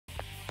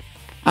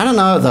I don't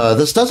know, though.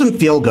 This doesn't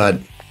feel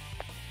good.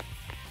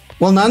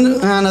 Will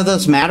none of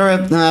this matter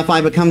if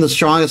I become the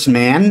strongest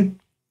man?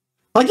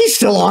 Like, he's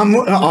still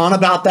on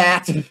about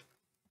that.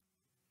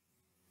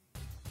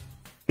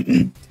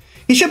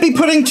 He should be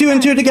putting two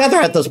and two together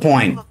at this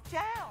point. Look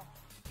down.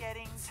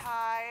 Getting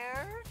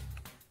tired?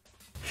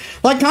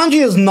 Like,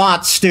 Kanji is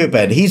not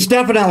stupid. He's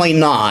definitely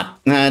not.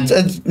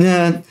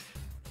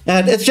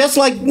 It's just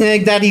like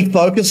that he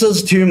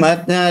focuses too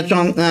much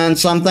on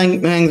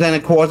something, and then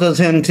it causes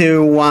him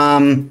to,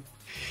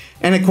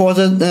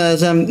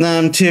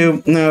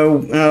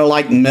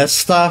 like, miss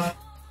stuff.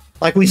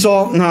 Like we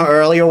saw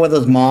earlier with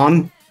his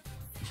mom.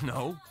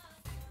 No.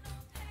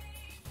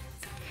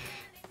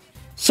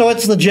 So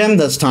it's the gym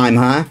this time,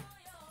 huh?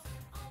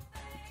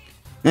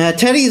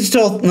 Teddy's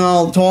still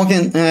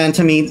talking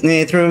to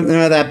me through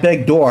that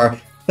big door,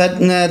 but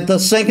the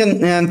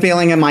sinking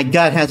feeling in my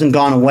gut hasn't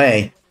gone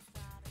away.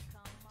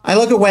 I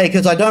look away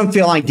because I don't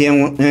feel like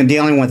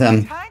dealing with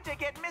him. Time to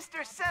get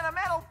Mr.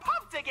 Sentimental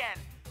pumped again!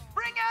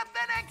 Bring out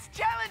the next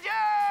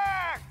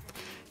challenger!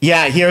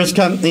 Yeah, here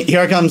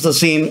comes the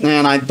scene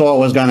and I thought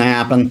was going to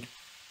happen.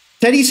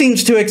 Teddy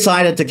seems too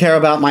excited to care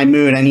about my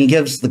mood, and he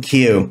gives the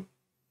cue.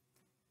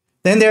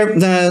 Then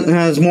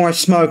there's more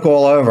smoke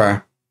all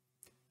over.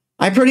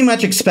 I pretty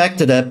much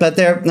expected it, but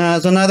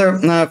there's another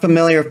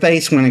familiar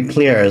face when it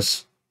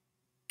clears.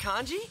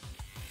 Kanji?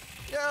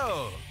 Yo!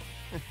 I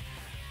had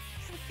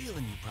a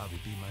feeling you'd probably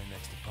be my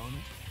next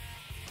opponent.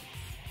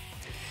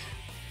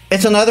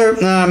 It's another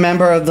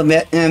member of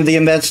the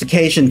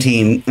investigation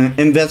team,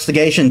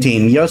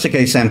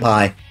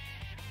 Yosuke-senpai.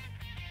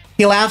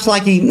 He laughs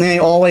like he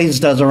always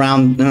does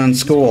around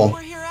school.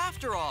 We're here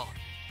after all.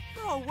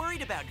 We're all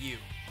worried about you.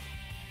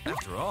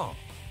 After all.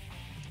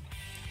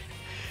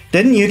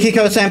 Didn't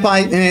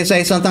Yukiko-senpai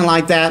say something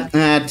like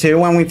that too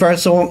when she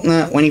first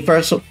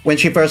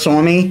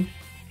saw me?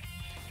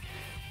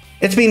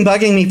 It's been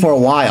bugging me for a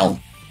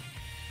while.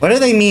 What do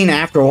they mean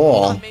after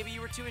all? Maybe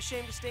you were too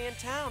ashamed to stay in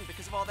town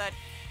because of all that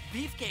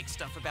beefcake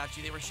stuff about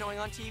you they were showing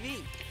on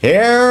TV.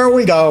 Here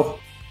we go.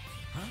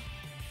 Huh?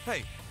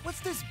 Hey, what's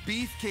this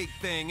beefcake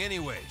thing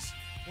anyways?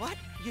 What?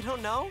 You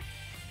don't know?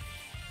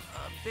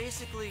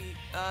 Basically,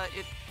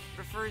 it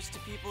refers to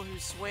people who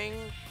swing,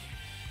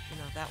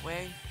 that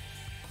way.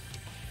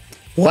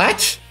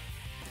 What?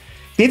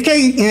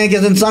 Beefcake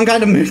is in some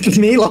kind of mood with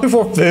me looking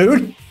for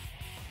food?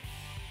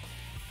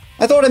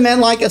 I thought it meant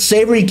like a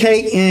savory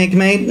cake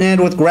made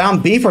with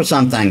ground beef or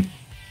something.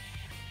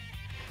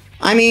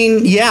 I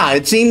mean, yeah,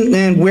 it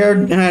seemed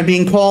weird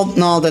being called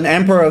an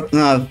emperor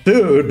of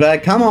food,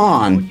 but come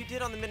on. What you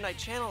did on the Midnight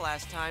Channel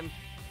last time,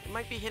 it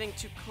might be hitting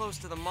too close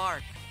to the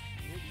mark.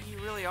 Maybe you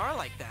really are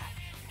like that.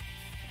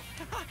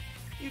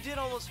 You did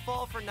almost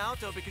fall for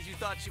Naoto because you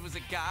thought she was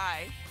a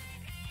guy.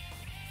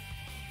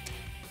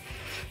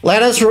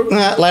 Let us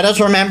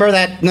remember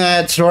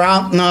that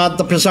throughout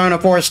the Persona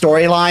 4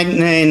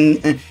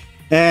 storyline,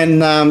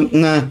 and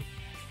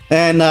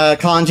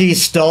Kanji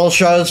still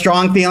shows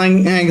strong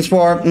feelings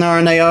for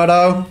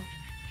Naoto.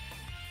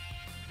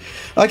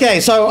 Okay,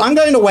 so I'm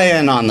going to weigh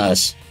in on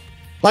this.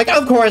 Like,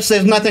 of course,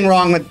 there's nothing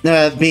wrong with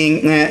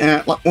being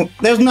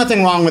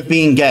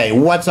gay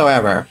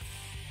whatsoever.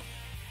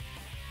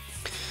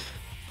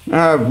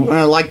 If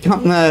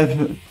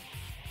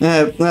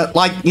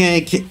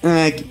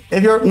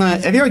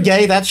you're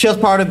gay, that's just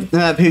part of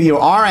who you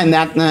are, and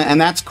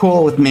that's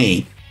cool with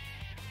me.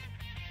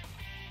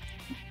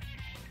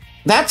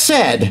 That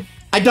said,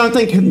 I don't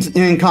think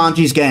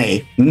Kanji's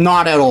gay,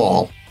 not at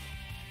all.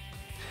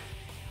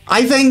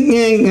 I think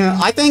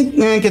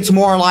it's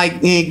more like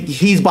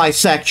he's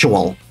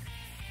bisexual.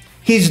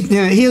 He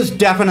is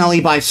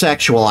definitely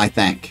bisexual, I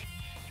think.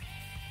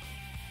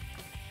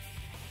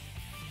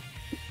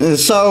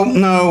 So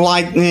no,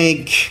 I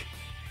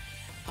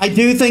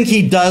do think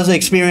he does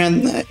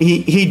experience.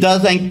 He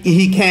does think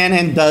he can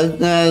and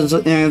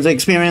does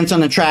experience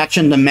an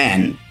attraction to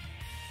men.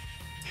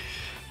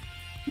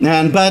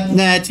 But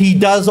that he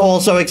does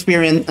also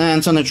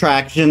experience an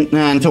attraction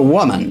to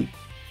women.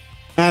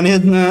 And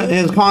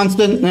his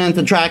constant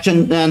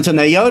attraction to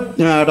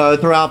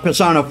Naoto throughout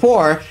Persona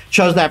 4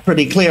 shows that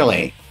pretty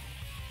clearly.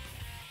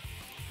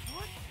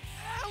 What?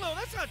 Hell no,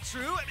 that's not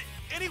true. I mean,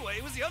 anyway,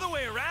 it was the other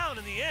way around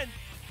in the end.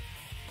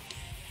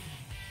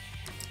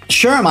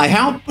 Sure, my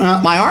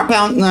heart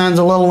pounds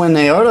a little when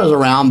Naoto's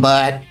around,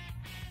 but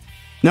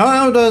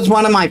Naoto's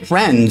one of my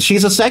friends.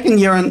 She's a second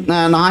year in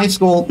high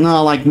school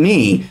like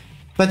me.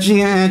 But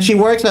she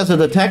works as a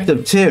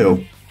detective,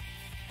 too.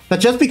 But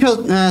just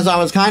because I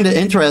was kind of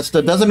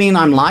interested doesn't mean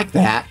I'm like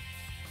that.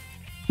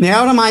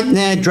 Naoto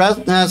might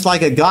dress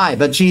like a guy,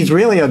 but she's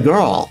really a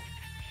girl.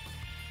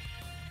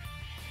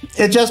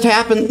 It just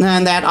happened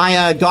that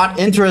I got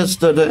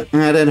interested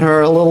in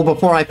her a little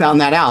before I found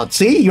that out.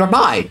 See? You're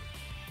bi.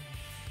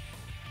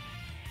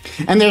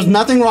 And there's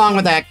nothing wrong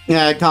with that,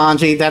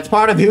 Kanji. That's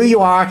part of who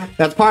you are.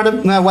 That's part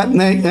of what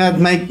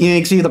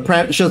makes you the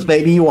precious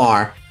baby you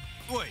are.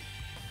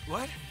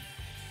 What?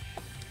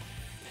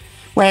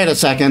 Wait a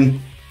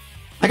second.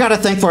 I gotta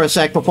think for a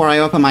sec before I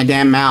open my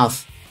damn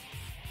mouth.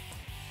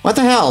 What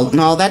the hell?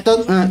 No, that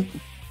doesn't...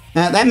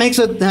 That makes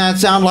it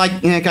sound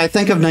like I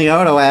think of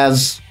Naoto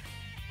as,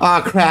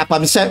 oh crap,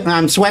 I'm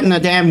sweating a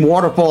damn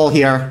waterfall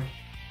here.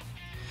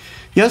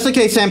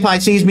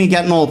 Yosuke-senpai sees me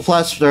getting all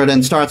flustered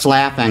and starts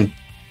laughing.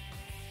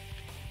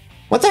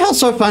 What the hell's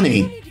so funny?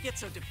 You don't need to get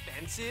so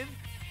defensive.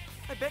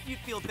 I bet you'd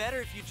feel better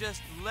if you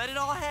just let it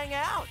all hang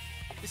out.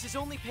 This is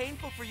only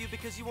painful for you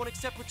because you won't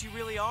accept what you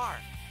really are.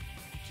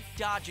 You keep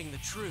dodging the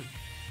truth.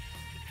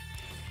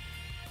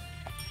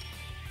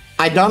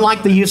 I don't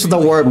like the use of the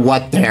word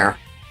 "what" there.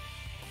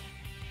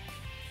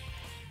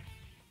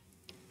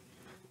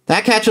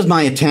 That catches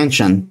my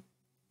attention.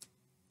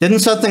 Didn't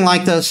something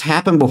like this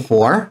happen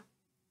before?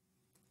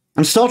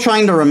 I'm still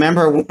trying to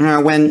remember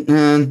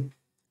when,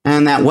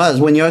 and that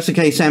was when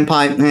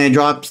Yosuke-senpai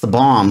drops the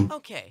bomb.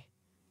 Okay,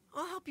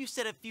 I'll help you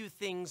set a few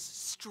things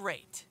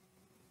straight.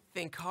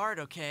 Think hard,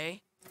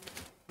 okay?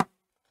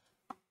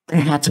 I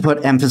had to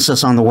put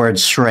emphasis on the word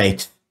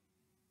straight.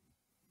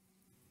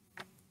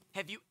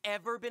 Have you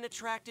ever been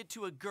attracted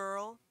to a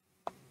girl?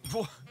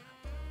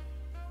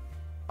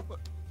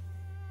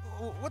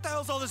 What the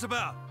hell's all this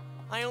about?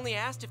 I only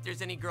asked if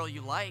there's any girl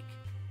you like.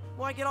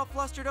 Why get all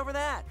flustered over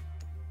that?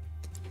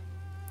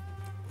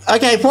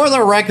 Okay, for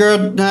the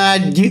record,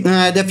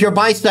 if you're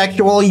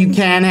bisexual, you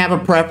can have a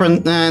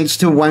preference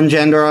to one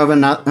gender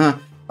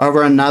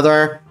over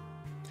another.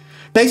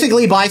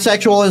 Basically,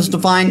 bisexual is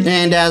defined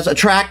as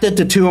attracted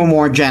to two or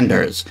more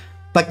genders,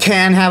 but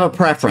can have a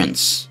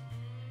preference.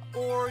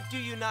 Or do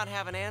you not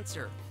have an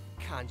answer,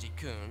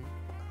 Kanji-kun?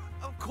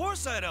 Of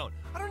course I don't.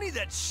 I don't need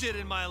that shit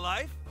in my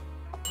life.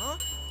 Huh?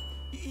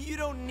 You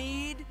don't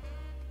need?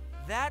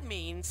 That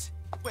means...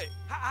 Wait,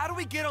 how do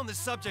we get on this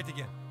subject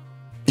again?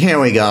 Here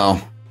we go.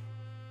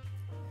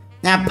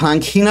 That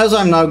punk, he knows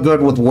I'm no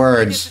good with I guess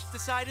words. it's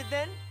decided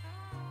then?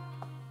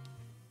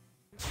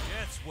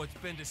 That's what's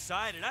been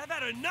decided. I've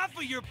had enough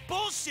of your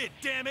bullshit,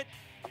 damn it!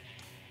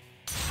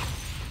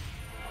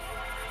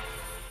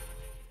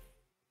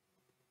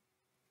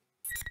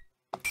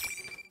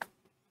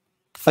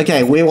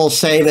 Okay, we will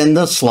save in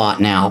this slot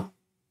now.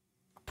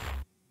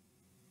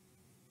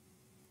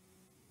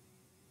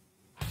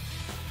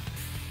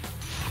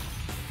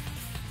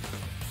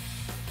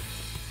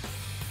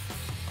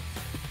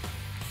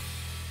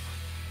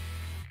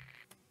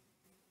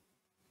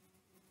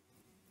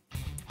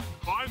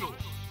 Final.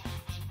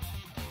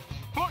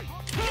 Fight!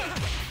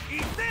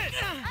 Eat this!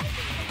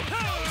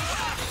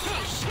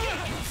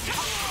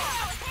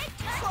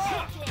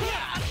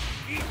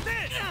 Eat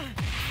this!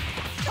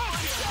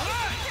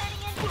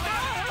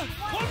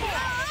 One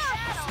more!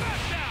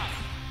 Smash down!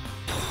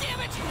 Damn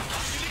it!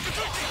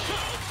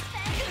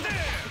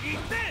 There!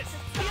 Eat this!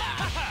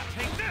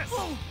 Take this!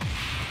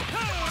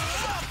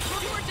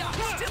 You were down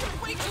still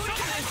way too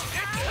intense.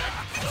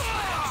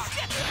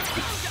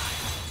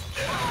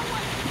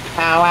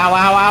 Ow, ow,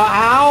 ow, ow,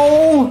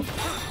 ow!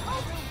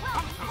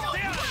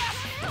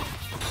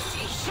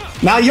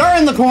 Now you're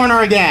in the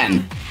corner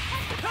again!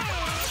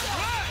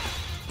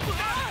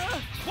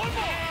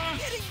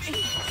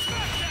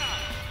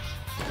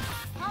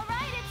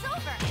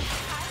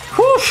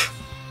 Whew.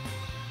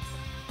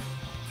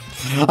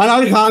 I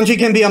know Kanji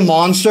can be a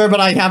monster, but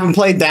I haven't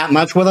played that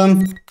much with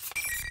him.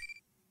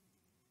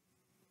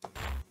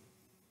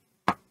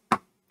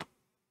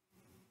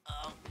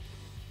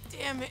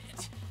 Damn it.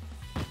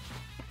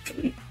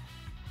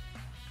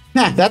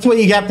 Nah, that's what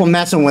you get for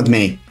messing with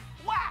me.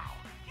 Wow,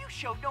 you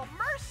showed no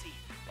mercy.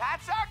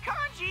 That's our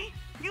Kanji.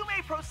 You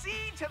may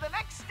proceed to the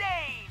next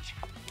stage.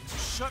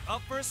 Shut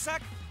up for a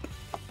sec.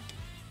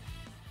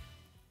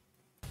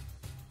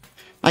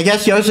 I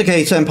guess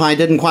Yosuke-senpai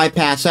didn't quite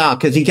pass out,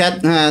 because he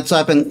gets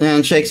up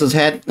and shakes his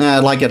head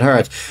like it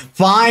hurts.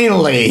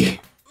 Finally!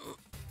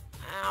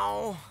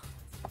 Ow.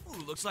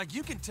 Ooh, looks like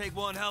you can take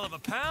one hell of a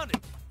pounding.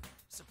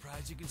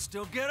 Surprised you can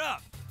still get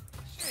up.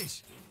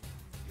 Sheesh.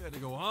 You had to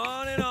go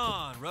on and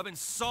on, rubbing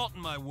salt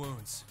in my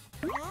wounds.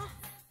 Huh?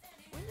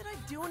 When did I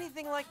do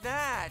anything like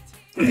that?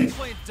 You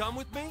playing dumb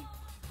with me?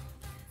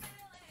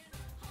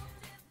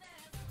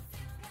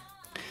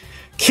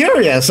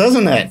 Curious,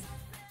 isn't it?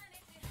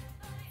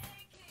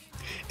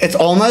 It's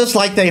almost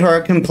like they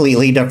heard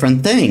completely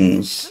different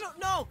things.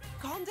 No.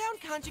 Calm down,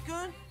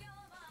 Kanji-kun.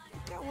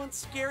 You've got one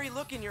scary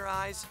look in your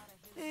eyes.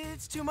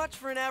 It's too much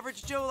for an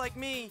average Joe like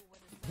me.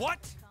 What?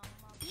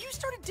 You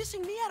started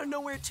dissing me out of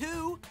nowhere,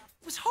 too.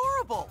 It was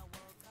horrible.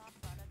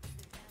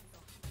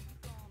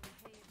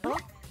 I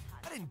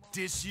didn't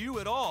diss you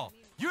at all.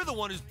 You're the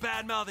one who's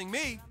bad-mouthing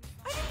me.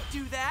 I didn't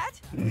do that.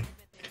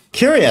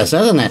 Curious,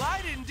 isn't it? Well,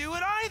 I didn't do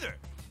it either.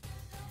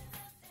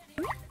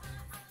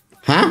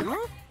 Huh?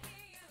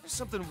 There's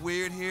something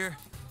weird here.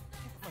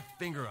 Put my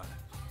finger on it.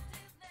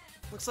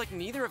 Looks like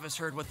neither of us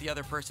heard what the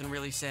other person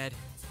really said.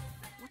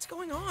 What's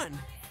going on?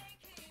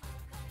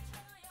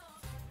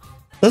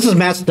 This is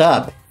messed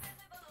up.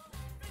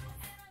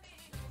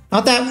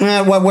 Not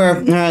that what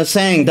we're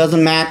saying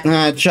doesn't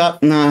match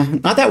up.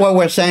 Not that what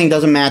we're saying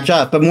doesn't match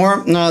up, but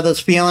more this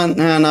feeling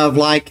of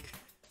like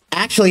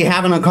actually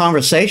having a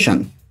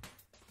conversation.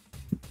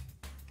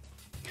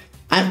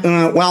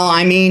 Well,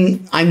 I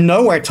mean, I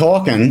know we're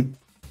talking.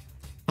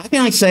 How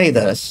can I say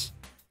this?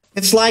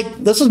 It's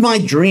like this is my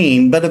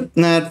dream, but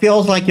it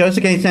feels like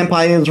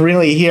Yosuke-senpai is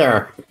really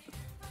here.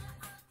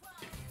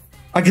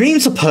 Are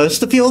dreams supposed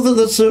to feel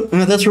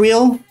this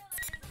real?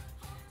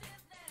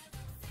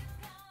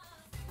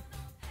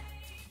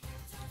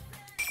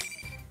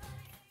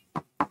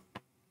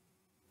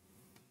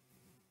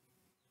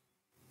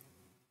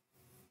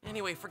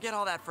 Anyway, forget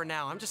all that for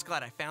now. I'm just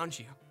glad I found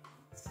you.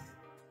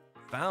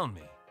 Found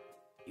me?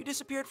 You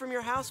disappeared from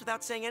your house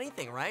without saying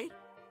anything, right?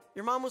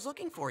 Your mom was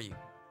looking for you.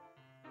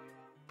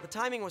 The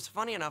timing was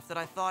funny enough that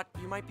I thought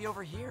you might be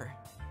over here.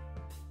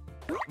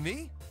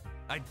 Me?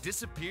 I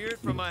disappeared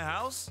from my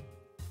house?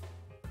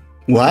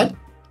 What?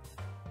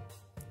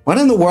 What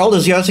in the world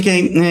is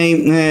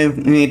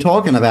Yosuke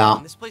talking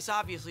about? This place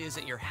obviously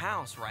isn't your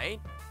house, right?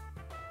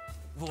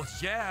 Well,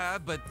 yeah,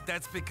 but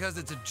that's because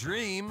it's a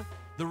dream.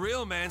 The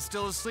real man's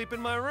still asleep in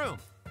my room.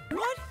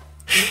 What?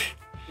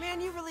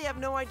 Man, you really have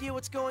no idea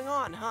what's going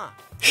on, huh?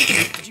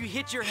 Did you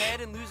hit your head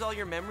and lose all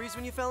your memories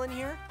when you fell in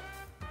here?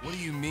 What do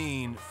you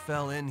mean,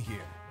 fell in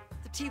here?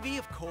 The TV,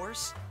 of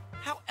course.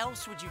 How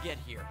else would you get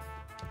here?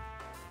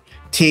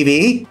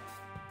 TV?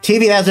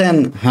 TV as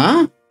in,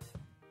 huh?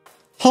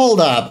 Hold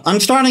up,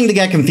 I'm starting to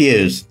get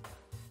confused.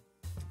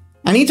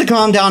 I need to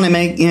calm down and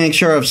make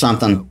sure of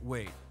something.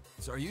 Wait,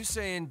 so are you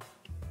saying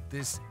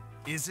this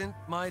isn't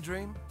my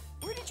dream?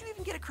 Where did you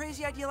even get a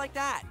crazy idea like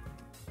that?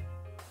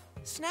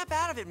 Snap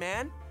out of it,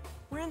 man.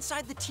 We're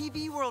inside the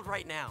TV world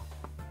right now.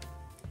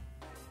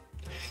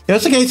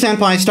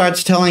 Yosuke-senpai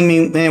starts telling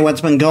me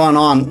what's been going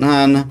on,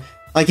 and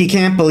like he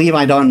can't believe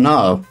I don't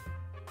know.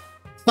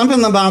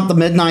 Something about the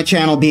Midnight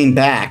Channel being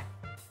back.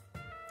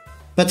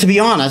 But to be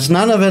honest,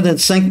 none of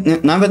it's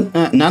sinking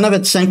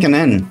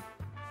in.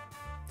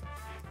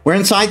 We're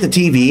inside the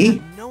TV. I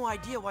have no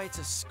idea why it's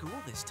a school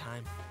this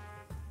time.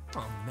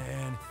 Oh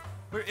man,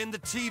 we're in the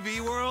TV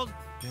world?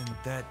 Then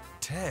that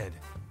Ted.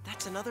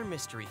 That's another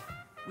mystery.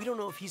 We don't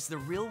know if he's the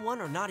real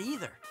one or not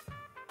either.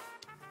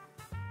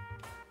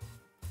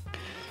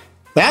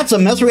 That's a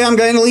mystery I'm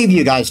going to leave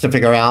you guys to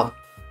figure out.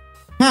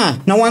 Huh,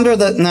 no wonder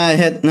that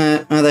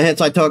the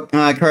hits I took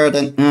Kurt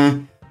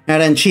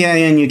and Chie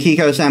and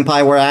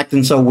Yukiko-senpai were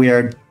acting so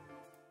weird.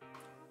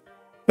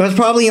 It was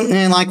probably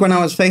like when I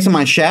was facing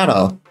my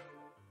shadow.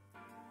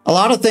 A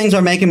lot of things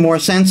are making more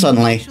sense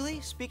suddenly.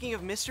 Actually, speaking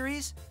of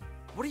mysteries,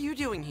 what are you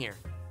doing here?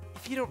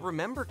 If you don't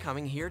remember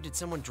coming here, did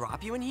someone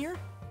drop you in here?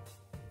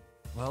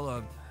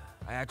 Well,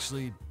 I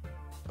actually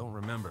don't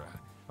remember.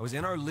 I was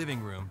in our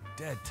living room,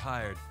 dead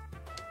tired.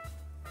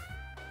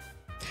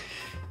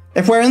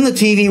 If we're in the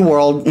TV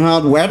world,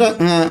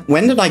 well,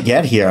 when did I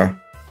get here?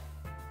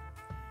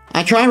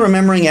 I try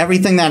remembering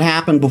everything that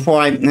happened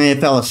before I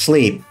fell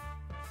asleep.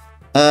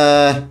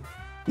 I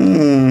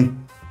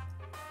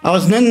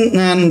was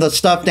in the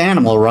stuffed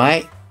animal,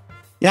 right?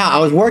 Yeah, I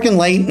was working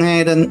late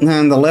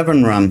in the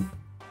living room.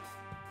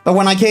 But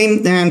when I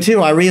came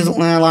to, I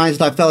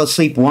realized I fell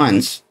asleep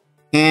once.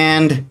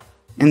 And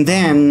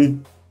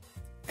then...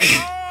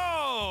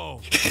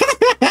 Oh!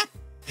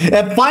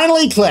 It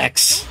finally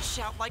clicks! Don't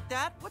shout like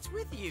that. What's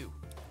with you?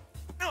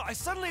 No, I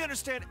suddenly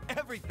understand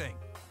everything.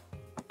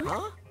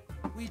 Huh?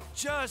 We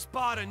just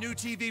bought a new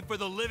TV for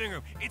the living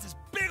room. It's this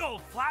big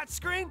old flat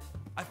screen.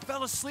 I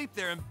fell asleep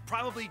there and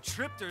probably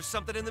tripped or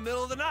something in the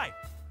middle of the night.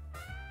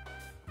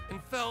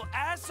 And fell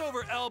ass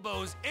over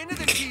elbows into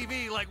the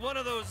TV like one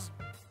of those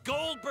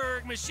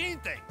Goldberg machine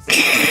things.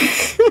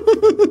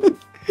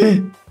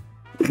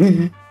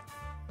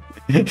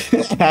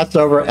 Ass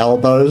over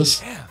elbows.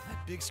 Damn,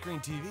 that big screen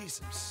TV is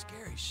some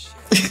scary shit.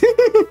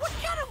 What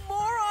kind of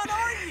moron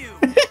are you?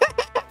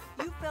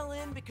 You fell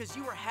in because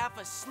you were half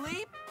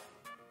asleep?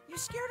 You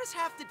scared us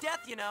half to death,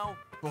 you know.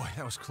 Boy,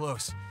 that was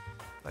close.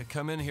 If I'd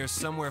come in here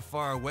somewhere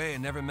far away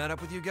and never met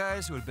up with you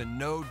guys, it would have been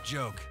no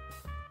joke.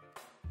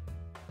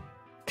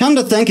 Come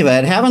to think of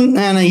it, having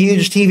a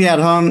huge TV at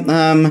home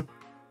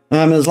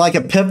is like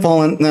a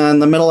pitfall in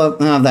the middle of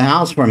the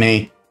house for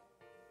me.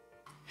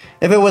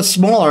 If it was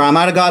smaller, I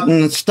might have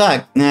gotten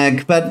stuck.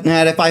 But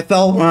if I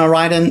fell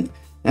right in,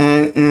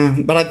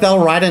 but I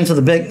fell right into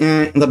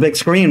the big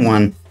screen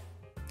one.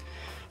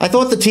 I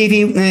thought the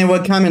TV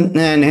would come in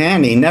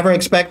handy. Never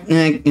expected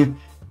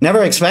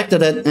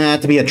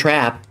it to be a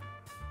trap.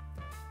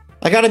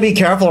 I got to be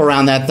careful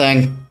around that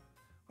thing.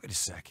 Wait a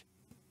sec.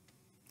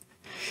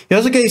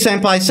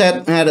 Yosuke-senpai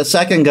said a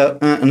second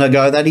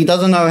ago that he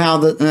doesn't know how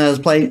this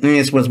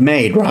place was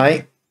made,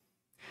 right?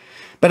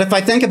 But if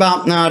I think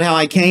about how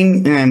I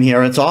came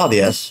here, it's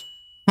obvious.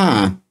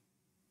 Huh.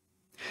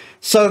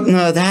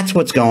 So, that's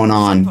what's going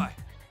on. Senpai,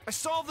 I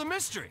solved the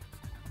mystery.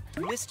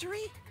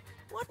 Mystery?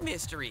 What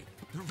mystery?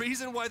 The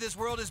reason why this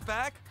world is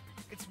back?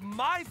 It's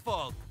my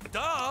fault.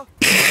 Duh.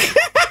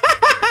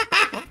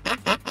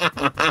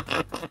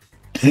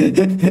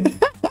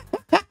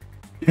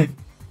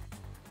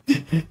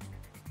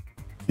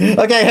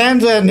 Okay,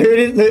 hands in.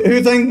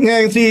 Who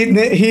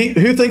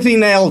thinks he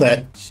nailed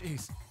it?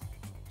 Jeez.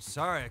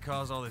 Sorry I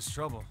caused all this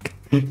trouble.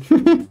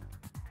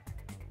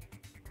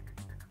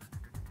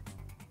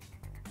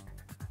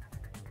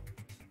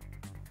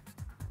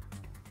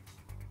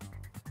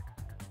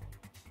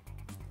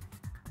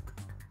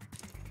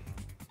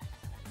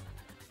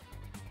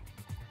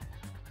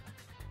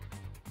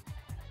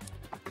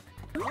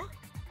 Huh?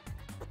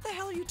 What the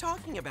hell are you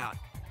talking about?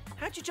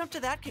 How'd you jump to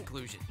that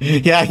conclusion?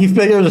 Yeah, he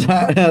figures it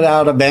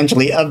out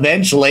eventually.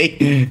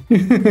 Eventually.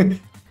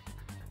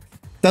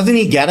 Doesn't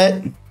he get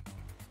it?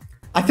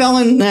 I fell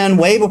in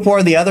way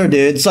before the other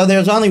dude, so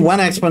there's only one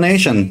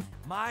explanation.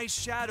 My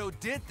shadow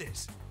did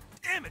this.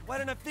 Damn it, why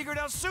didn't I figure it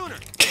out sooner?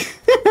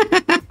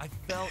 I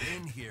fell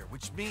in here,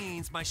 which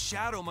means my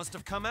shadow must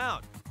have come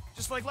out.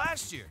 Just like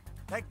last year.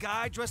 That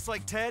guy dressed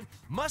like Ted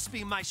must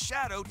be my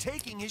shadow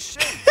taking his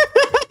shape.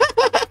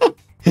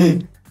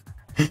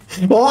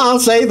 Well, I'll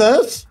say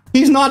this.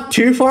 He's not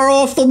too far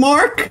off the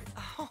mark.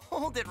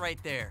 Hold it right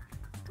there.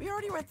 We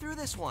already went through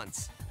this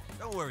once.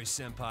 Don't worry,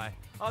 Senpai.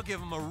 I'll give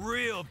him a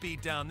real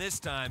beatdown this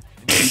time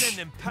and send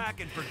him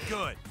packing for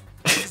good.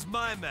 This is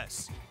my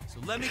mess, so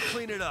let me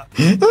clean it up.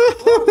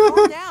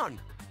 Calm down.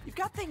 You've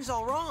got things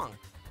all wrong.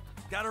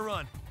 Gotta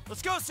run.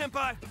 Let's go,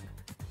 Senpai.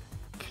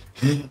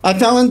 I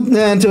fell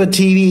into a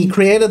TV,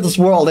 created this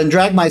world, and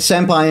dragged my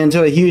senpai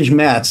into a huge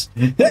mess.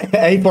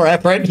 A for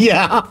effort,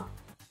 yeah.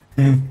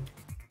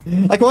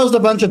 I caused a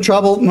bunch of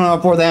trouble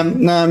for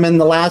them in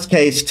the last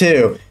case,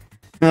 too.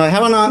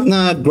 Have I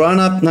not grown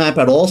up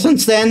at all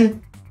since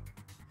then?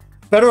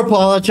 Better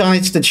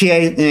apologize to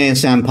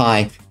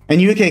Chie-senpai,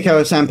 and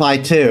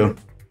Yukiko-senpai, too.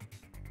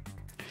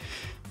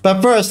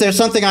 But first, there's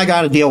something I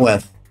gotta deal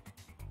with.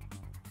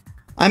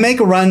 I make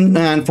a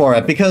run for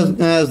it, because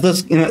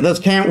this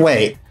can't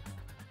wait.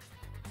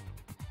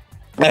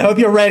 I hope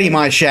you're ready,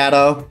 my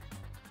shadow.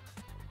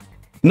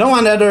 No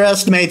one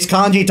underestimates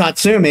Kanji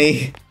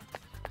Tatsumi.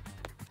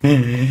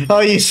 Oh,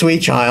 you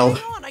sweet child.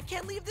 Hang on, I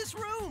can't leave this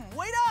room.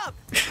 Wait up.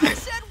 I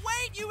said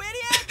wait, you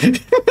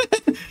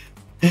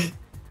idiot.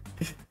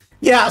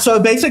 Yeah, so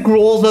basic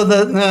rules of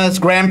the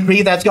Grand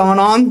Prix that's going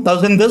on.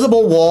 Those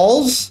invisible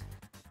walls,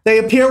 they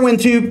appear when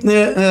to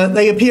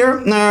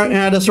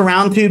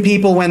surround two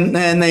people when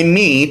they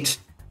meet.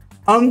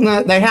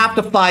 They have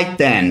to fight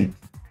then.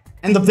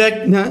 And the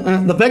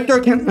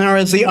victor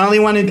is the only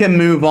one who can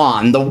move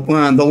on.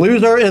 The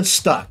loser is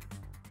stuck.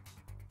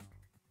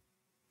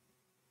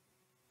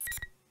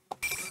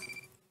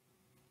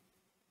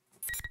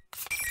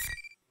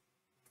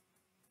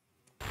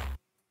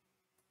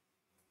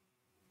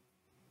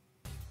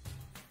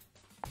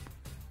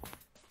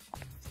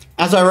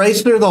 As I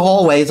race through the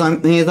hallways,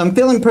 I'm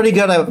feeling pretty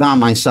good about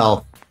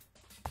myself.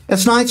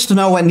 It's nice to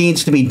know what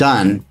needs to be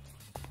done.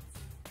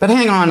 But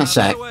hang on a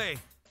sec. Where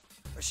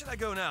should I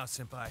go now,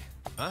 Senpai?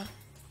 Huh?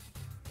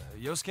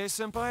 Yosuke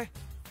Senpai?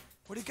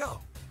 Where'd he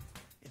go?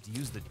 You have to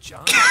use the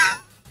John?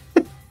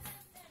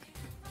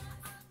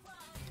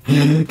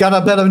 Got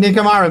a bit of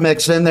Nikamara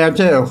mixed in there,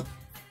 too.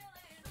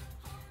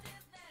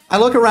 I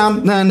look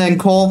around and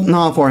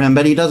call for him,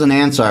 but he doesn't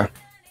answer.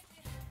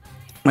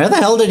 Where the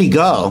hell did he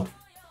go?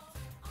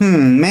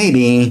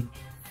 Maybe.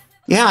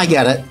 Yeah, I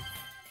get it.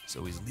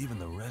 So he's leaving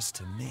the rest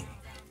to me.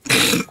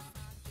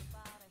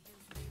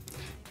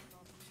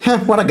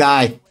 What a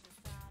guy.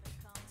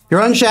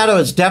 Your own shadow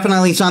is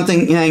definitely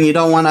something you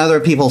don't want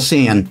other people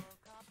seeing.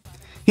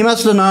 He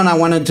must have known I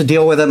wanted to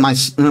deal with it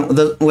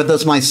with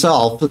this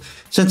myself,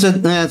 since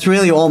it's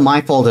really all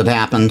my fault it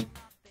happened.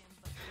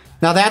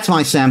 Now that's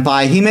my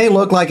senpai. He may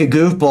look like a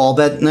goofball,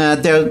 but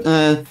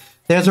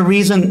there's a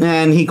reason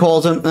and he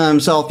calls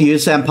himself you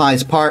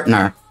senpai's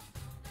partner.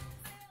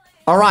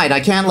 Alright, I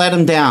can't let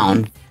him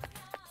down.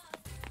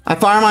 I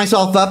fire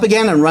myself up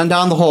again and run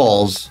down the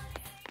halls.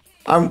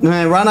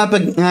 I run up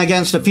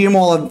against a few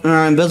more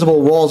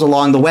invisible walls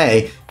along the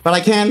way, but I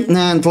can't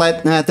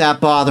let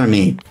that bother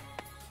me.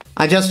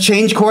 I just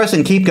change course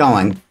and keep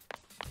going.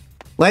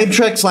 Lame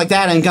tricks like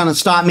that ain't gonna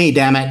stop me,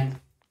 damn it.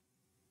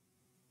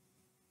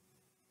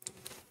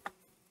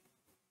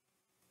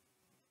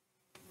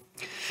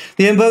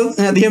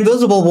 The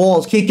invisible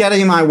walls keep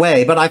getting in my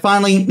way, but I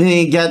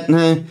finally get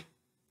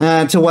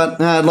to what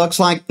looks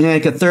like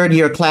a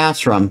third-year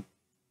classroom.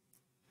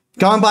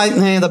 Going by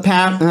the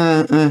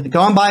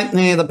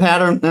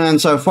pattern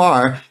so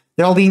far,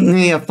 there'll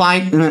be a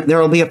fight. There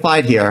will be a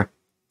fight here.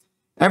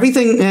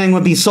 Everything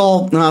would be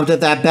solved if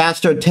that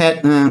bastard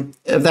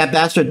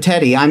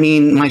Teddy, I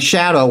mean my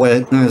shadow,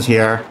 is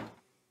here.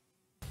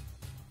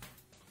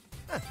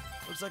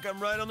 Looks like I'm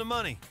right on the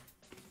money.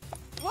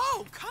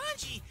 Whoa,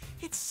 Kanji!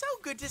 It's so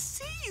good to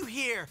see you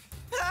here.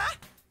 Huh?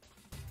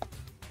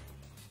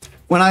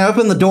 When I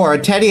open the door,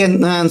 Teddy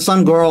and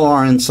some girl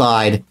are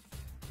inside.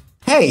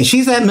 Hey,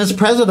 she's that Miss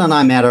President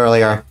I met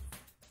earlier.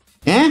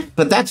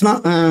 But that's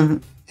not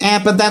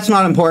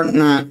important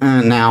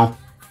now.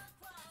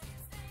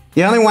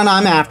 The only one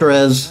I'm after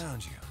is...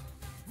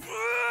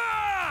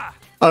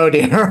 Oh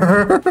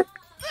dear.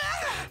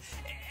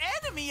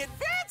 Enemy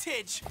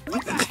advantage!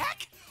 What the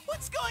heck?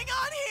 What's going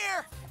on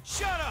here?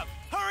 Shut up!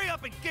 Hurry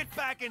up and get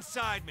back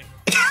inside me!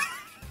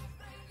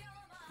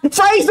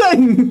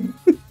 Tyson!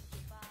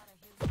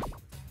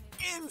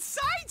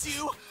 Inside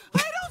you?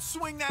 I don't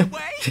swing that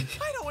way!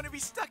 I don't want to be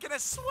stuck in a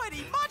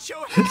sweaty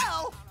macho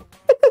hell!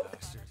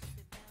 Bastard.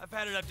 I've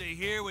had it up to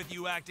here with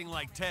you acting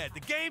like Ted. The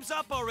game's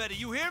up already,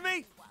 you hear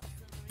me?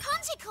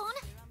 Kanji-kun,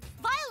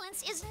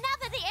 violence is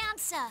never the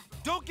answer.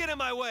 Don't get in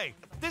my way!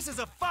 This is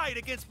a fight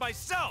against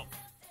myself!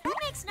 That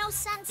makes no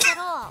sense at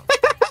all.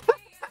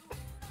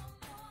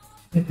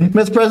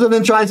 Miss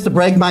President tries to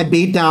break my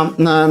beat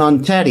down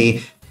on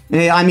Teddy.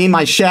 I mean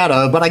my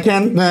shadow, but I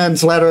can't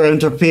let her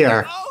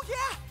interfere. Oh,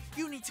 yeah!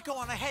 You need to go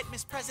on ahead,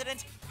 Miss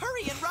President.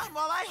 Hurry and run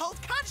while I hold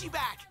Kanji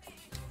back.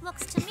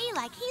 Looks to me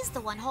like he's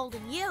the one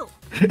holding you.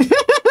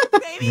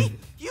 Baby,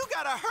 you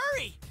gotta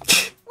hurry.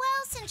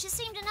 Well, since you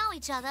seem to know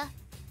each other.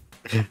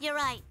 You're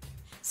right.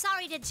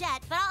 Sorry to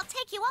Jet, but I'll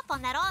take you up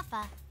on that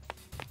offer.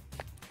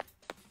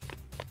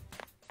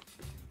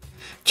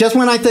 Just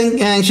when I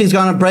think she's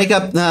gonna break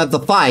up the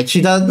fight,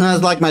 she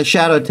does like my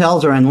shadow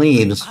tells her and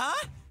leaves.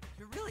 Huh?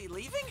 You're really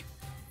leaving?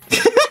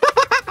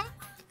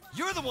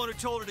 You're the one who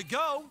told her to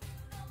go.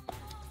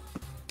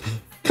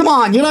 Come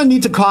on, you don't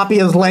need to copy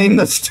his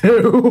lameness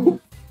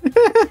too.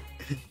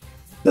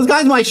 This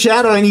guy's my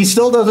shadow and he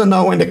still doesn't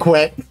know when to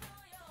quit.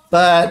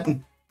 But...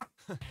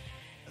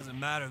 Doesn't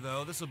matter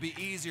though, this will be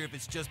easier if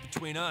it's just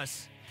between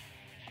us.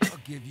 I'll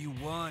give you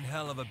one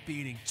hell of a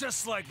beating,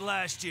 just like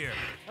last year.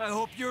 I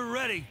hope you're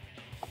ready.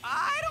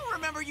 I don't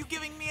remember you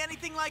giving me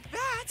anything like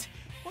that.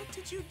 What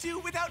did you do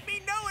without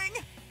me knowing?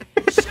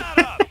 Shut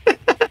up!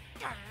 But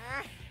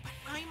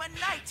I'm a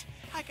knight.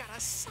 I gotta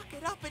suck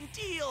it up and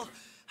deal.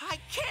 I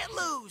can't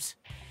lose.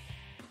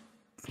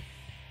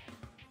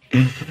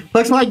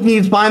 Looks like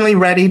he's finally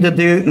ready to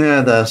do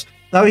this.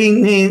 Though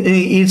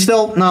he's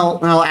still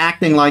no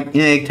acting like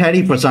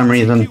Teddy for some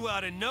reason. You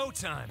out in no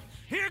time.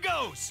 Here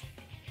goes.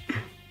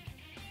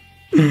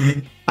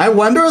 I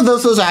wonder if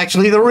this is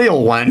actually the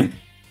real one.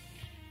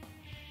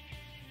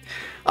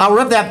 I'll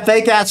rip that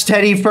fake-ass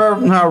Teddy fur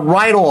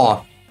right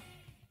off.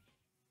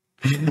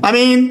 I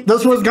mean,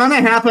 this was gonna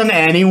happen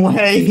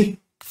anyway.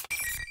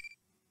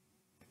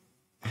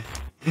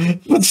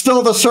 But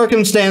still, the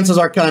circumstances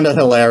are kind of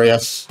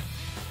hilarious.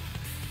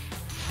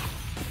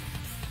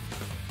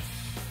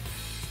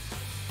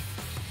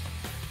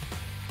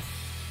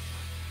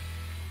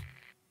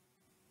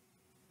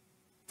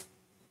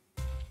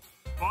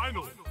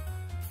 Finally.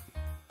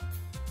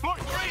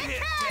 Great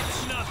hit.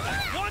 It's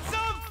nothing. Want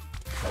some?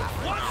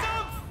 Want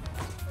some?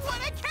 What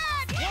a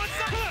cat! Want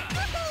some?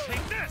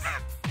 Take this.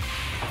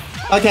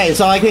 Okay,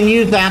 so I can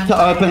use that to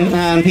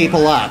open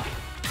people up.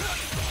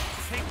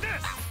 Take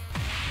this.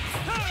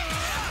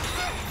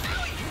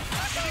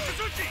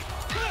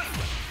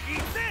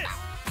 Eat this.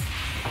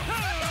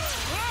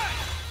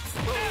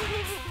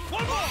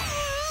 One more.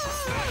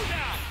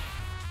 Now.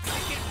 I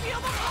can feel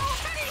the whole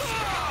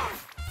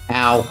thing!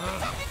 Ow.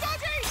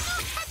 Dodgy! No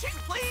touching,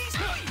 please!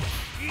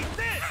 Eat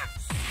this.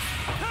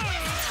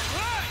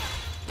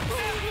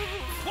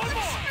 One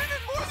more.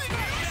 Spinning more than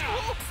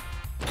usual!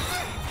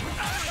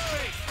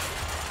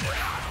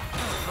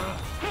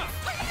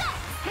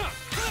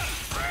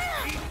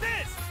 Eat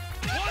this.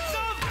 Want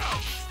some?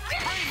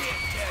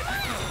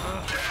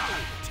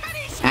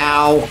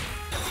 Ow.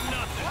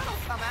 Nothing.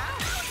 That'll come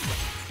out!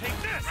 Take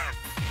this.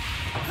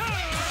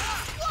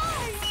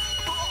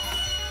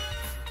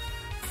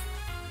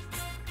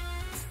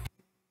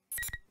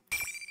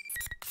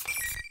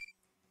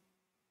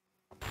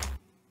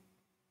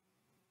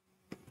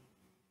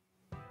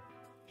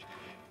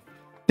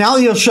 Now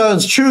he'll show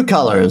his true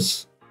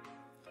colors.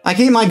 I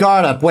keep my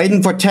guard up,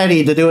 waiting for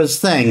Teddy to do his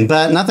thing,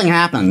 but nothing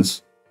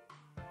happens.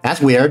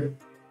 That's weird.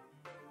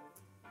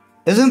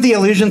 Isn't the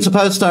illusion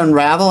supposed to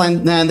unravel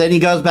and then he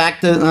goes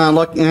back to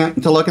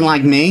looking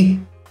like me?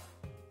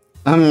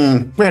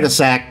 Wait a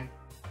sec.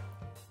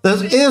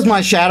 This is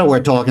my shadow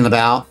we're talking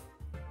about.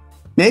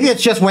 Maybe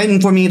it's just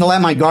waiting for me to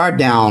let my guard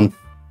down.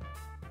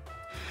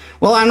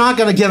 Well, I'm not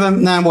going to give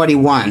him what he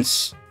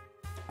wants.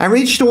 I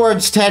reach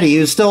towards Teddy,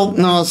 who's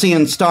still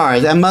seeing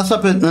stars, and muss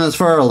up his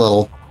fur a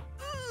little.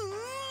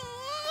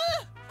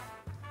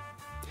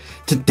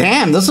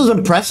 Damn, this is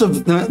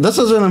impressive. This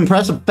is an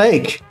impressive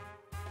fake.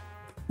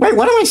 Wait,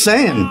 what am I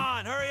saying? Come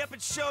on, hurry up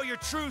and show your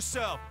true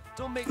self.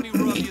 Don't make me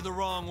rub you the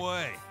wrong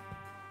way.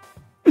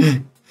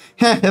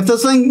 If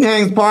this thing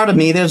is part of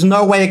me, there's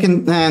no way it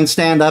can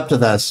stand up to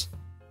this.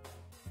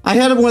 I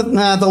hit him with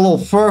the little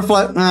fur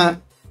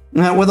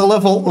with a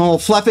little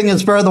fluffing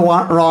his fur the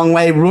wrong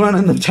way,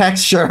 ruining the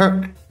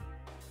texture.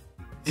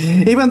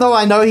 Even though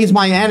I know he's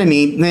my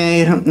enemy,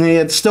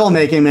 it's still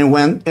making me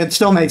wince. It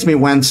still makes me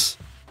wince.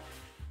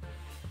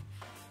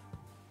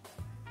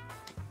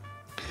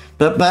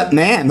 But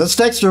man, this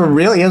texture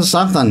really is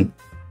something.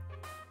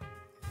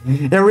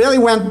 It really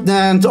went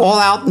all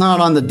out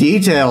on the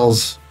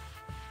details.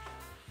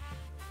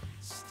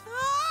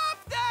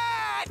 Stop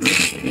that!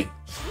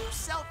 True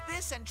self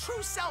this and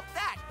true self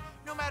that.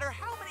 No matter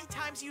how many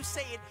times you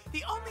say it,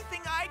 the only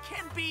thing I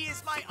can be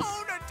is my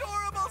own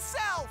adorable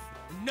self.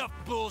 Enough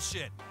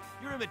bullshit.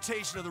 Your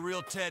imitation of the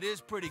real Ted is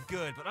pretty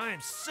good, but I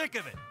am sick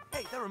of it.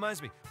 Hey, that reminds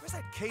me. Where's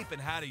that cape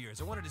and hat of yours?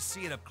 I wanted to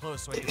see it up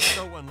close so I could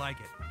show one like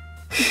it.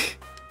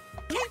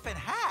 Cape and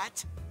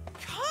hat?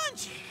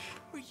 Kanji,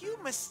 were you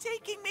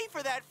mistaking me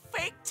for that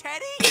fake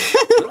Teddy?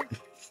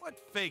 What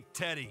fake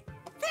Teddy?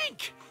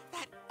 Think!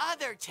 That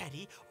other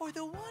Teddy or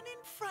the one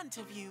in front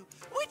of you.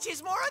 Which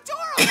is more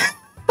adorable?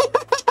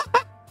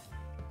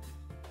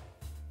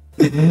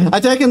 I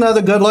take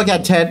another good look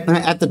at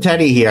the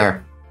teddy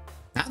here.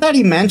 Now that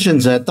he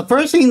mentions it, the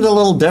first scene's a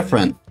little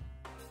different.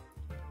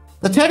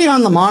 The teddy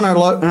on the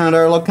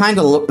monitor look kind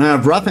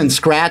of rough and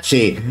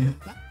scratchy.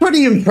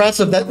 Pretty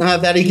impressive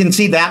that he can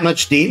see that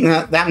much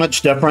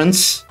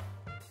difference.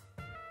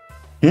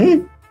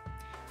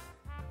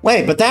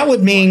 Wait, but that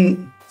would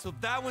mean... So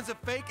that one's a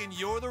fake and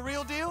you're the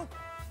real deal?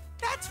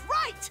 That's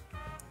right!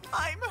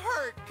 I'm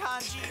hurt,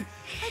 Kanji.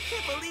 I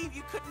can't believe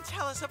you couldn't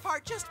tell us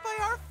apart just by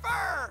our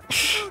fur.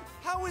 Dude,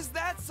 how is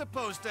that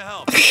supposed to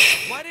help?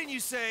 Why didn't you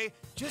say,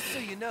 just so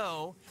you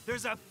know,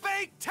 there's a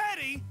fake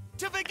teddy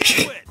to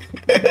begin with?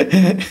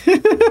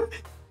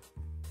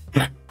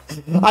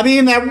 I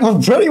mean, that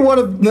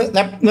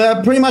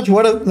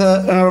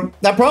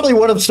probably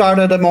would have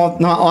started him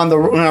on the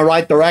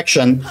right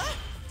direction. Huh?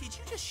 Did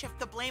you just shift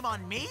the blame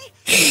on me?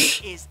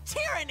 This is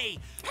tyranny.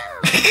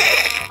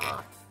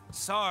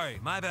 Sorry,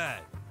 my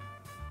bad.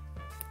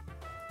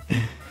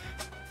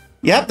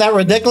 Yep, that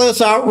ridiculous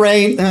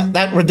outrage.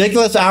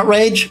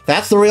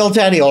 That's the real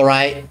teddy, all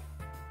right.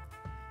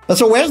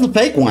 So where's the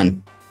fake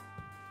one?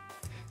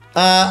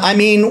 I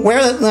mean,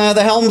 where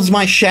the hell's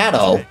my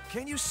shadow?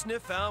 Can you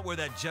sniff out where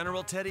that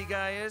General Teddy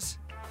guy is?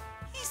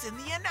 He's in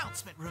the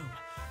announcement room.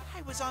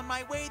 I was on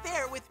my way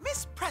there with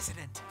Miss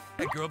President.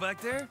 That girl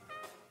back there?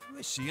 Who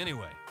is she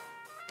anyway?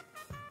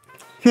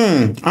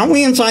 Aren't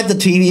we inside the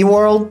TV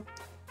world?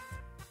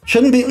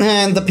 Shouldn't be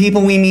the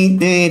people we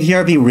meet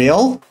here be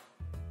real?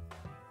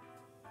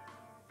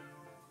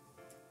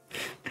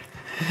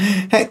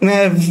 Hey,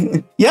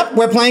 yep,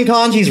 we're playing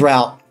Kanji's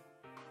route.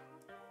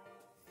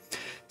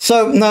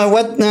 So,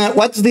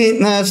 what's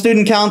the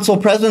student council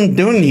president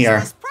doing here?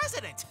 Miss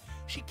President.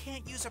 She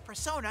can't use a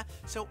persona,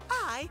 so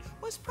I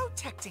was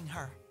protecting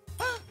her.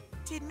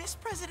 Did Miss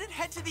President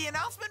head to the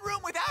announcement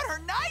room without her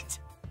knight?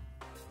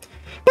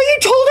 But you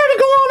told her to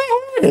go on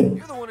ahead.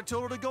 You're the one who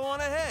told her to go on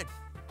ahead.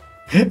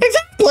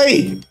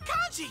 Exactly.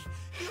 Kanji,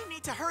 you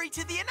need to hurry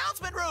to the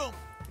announcement room.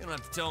 You don't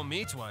have to tell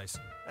me twice.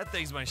 That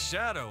thing's my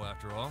shadow,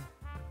 after all.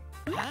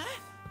 Huh?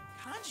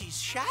 Kanji's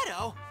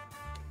shadow?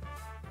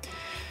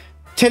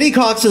 Teddy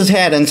cocks his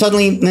head, and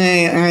suddenly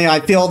I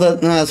feel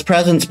his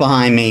presence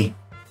behind me.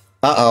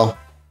 Uh-oh.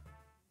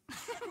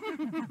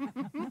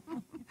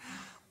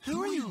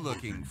 Who are you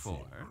looking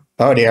for?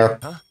 Oh, dear.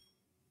 Huh?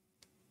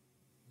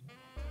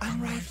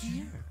 I'm right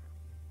here.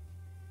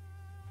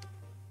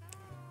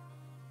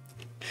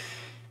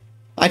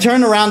 I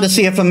turn around to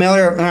see a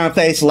familiar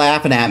face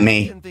laughing at I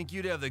me. didn't think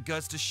you'd have the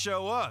guts to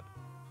show up.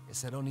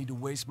 Guess I don't need to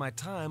waste my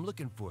time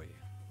looking for you.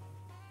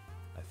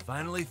 I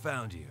finally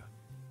found you.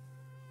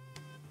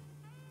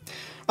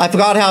 I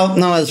forgot how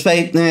his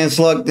face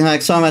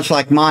looked so much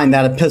like mine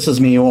that it pisses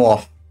me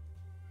off.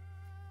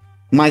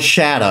 My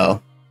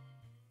shadow.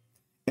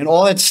 In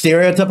all its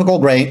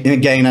stereotypical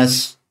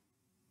gayness.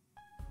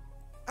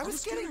 I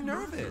was getting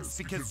nervous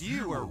because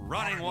you were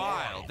running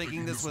wild,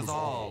 thinking this was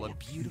all a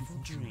beautiful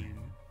dream.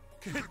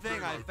 Good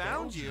thing I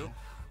found you.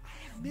 I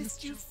have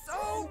missed you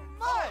so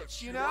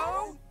much, you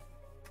know?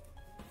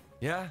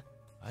 Yeah,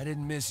 I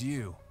didn't miss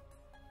you.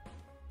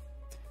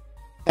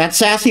 That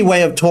sassy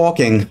way of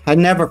talking, I'd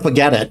never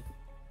forget it.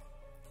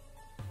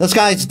 This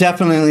guy's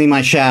definitely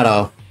my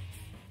shadow.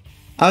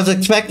 I was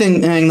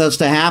expecting this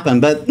to happen,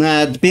 but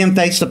being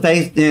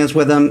face-to-face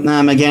with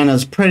him again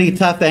is pretty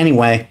tough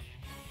anyway.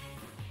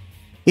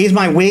 He's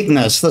my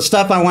weakness, the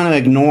stuff I want to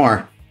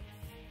ignore.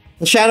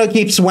 The shadow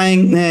keeps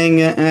swaying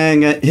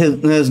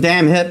his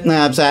damn hip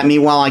naps at me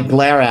while I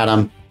glare at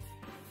him.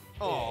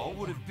 Oh,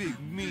 what a big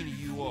meanie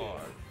you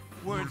are.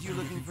 Weren't you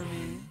looking for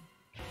me?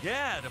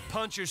 Yeah, to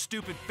punch your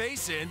stupid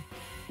face in.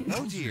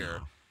 Oh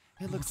dear.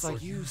 It looks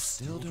like you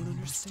still don't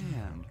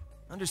understand.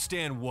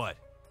 Understand what?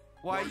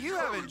 Why, you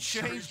haven't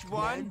changed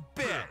one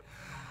bit.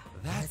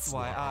 That's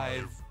why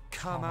I've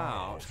come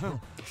out.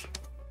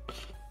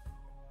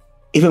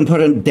 Even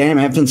put a damn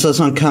emphasis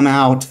on come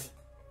out.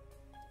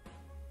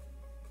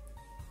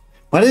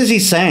 What is he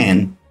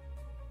saying?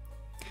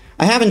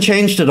 I haven't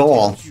changed at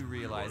all. Don't you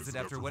realize that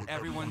after what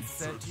everyone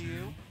said to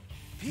you,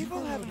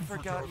 people haven't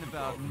forgotten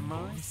about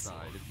my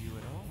side of you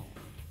at all.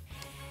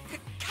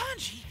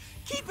 Kanji,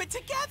 keep it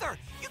together.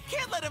 You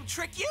can't let him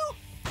trick you.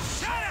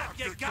 Shut up,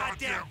 you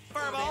goddamn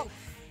furball!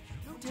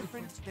 No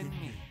different than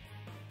me.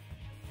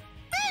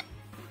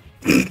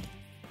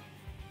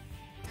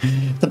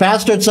 The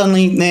bastard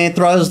suddenly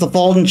throws the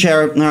folding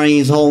chair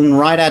he's holding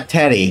right at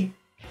Teddy.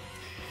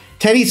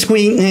 Teddy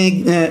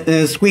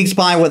squeaks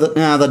by with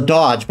the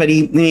dodge, but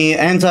he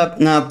ends up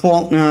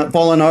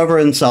falling over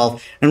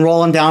himself and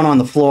rolling down on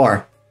the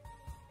floor.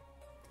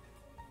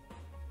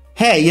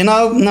 Hey, you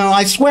know,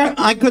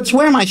 I could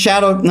swear my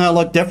shadow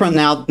looked different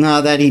now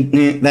than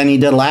he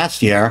did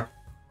last year.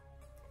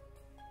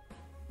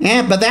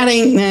 Yeah, but that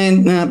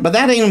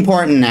ain't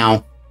important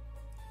now.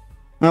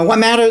 What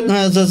matters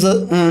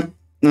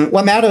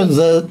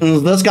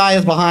is this guy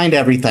is behind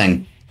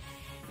everything.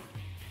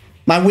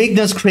 My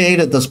weakness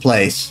created this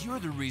place. You're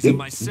the reason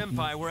my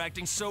senpai were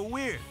acting so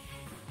weird.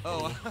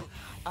 Oh,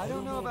 I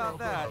don't know about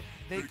that.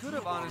 They could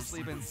have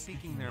honestly been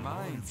speaking their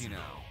minds, you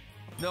know.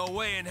 No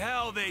way in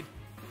hell they'd...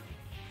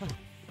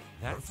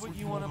 That's what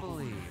you want to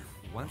believe.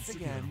 Once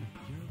again,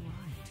 you're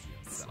lying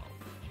to yourself.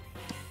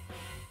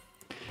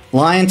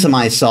 Lying to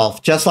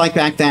myself, just like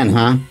back then,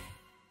 huh?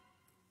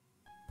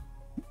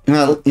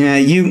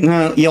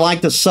 You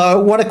like to sew?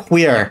 What a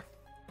queer.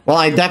 Well,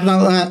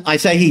 I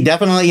say he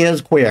definitely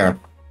is queer,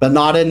 but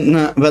not in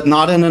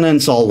an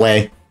insult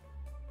way.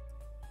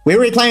 We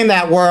reclaim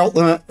that word.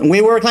 We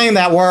reclaim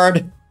that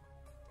word.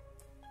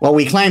 Well,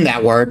 we claim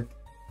that word.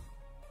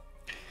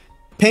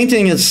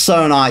 Painting is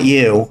so not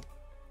you.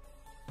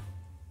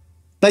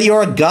 But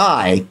you're a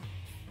guy.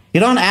 You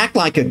don't act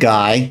like a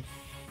guy.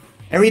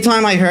 Every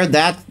time I heard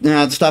that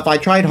stuff, I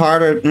tried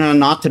harder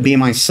not to be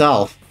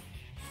myself.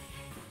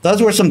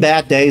 Those were some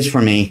bad days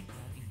for me.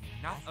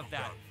 Enough of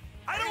that.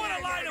 I don't want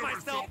to lie to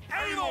myself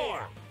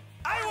anymore.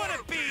 I want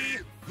to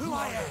be who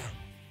I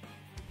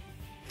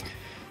am.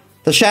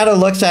 The shadow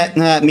looks at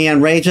me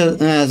and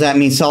rages at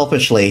me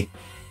selfishly.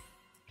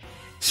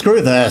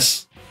 Screw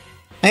this.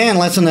 I ain't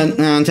listening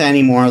to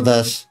any more of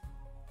this.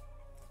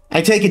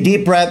 I take a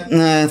deep breath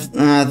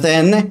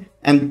then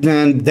and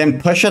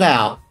then push it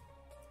out.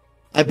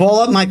 I ball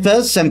up my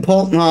fists and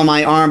pull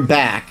my arm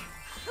back.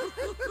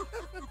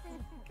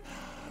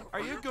 Are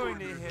you going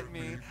to hit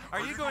me? Are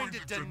you going to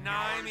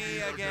deny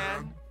me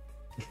again?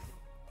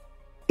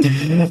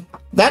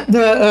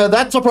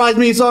 That surprised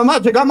me so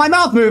much, it got my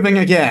mouth moving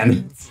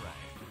again. That's right.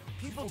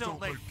 People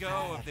don't let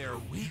go of their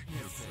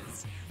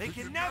weaknesses. They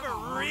can never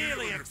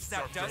really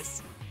accept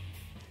us.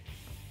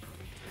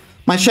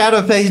 My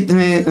shadow face,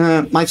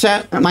 my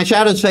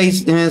shadow's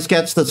face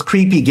gets this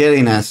creepy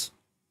giddiness.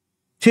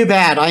 Too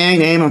bad, I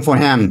ain't aiming for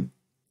him.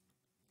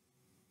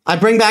 I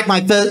bring back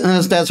my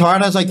fist as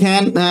hard as I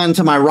can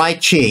to my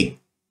right cheek.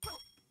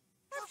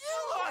 Have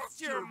you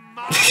lost your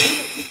mind?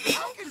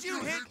 How could you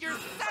hit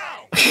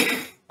yourself?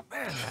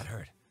 Man, that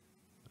hurt.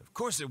 Of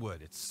course it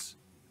would. It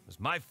was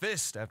my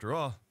fist, after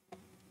all.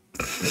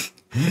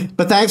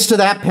 But thanks to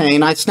that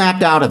pain, I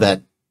snapped out of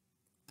it.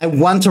 I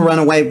want to run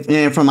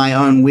away from my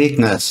own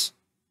weakness.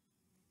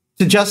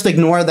 To just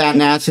ignore that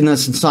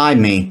nastiness inside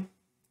me.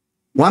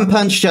 One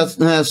punch just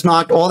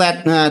knocked all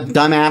that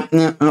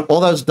all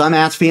those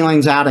dumbass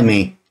feelings out of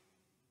me.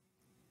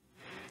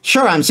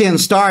 Sure, I'm seeing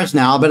stars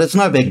now, but it's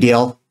no big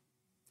deal.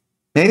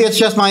 Maybe it's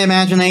just my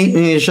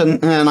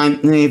imagination, and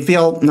I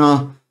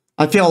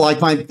feel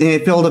like my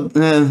field of,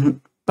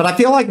 but I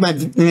feel like my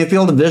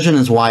field of vision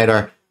is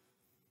wider.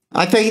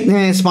 I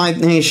face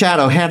my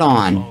shadow head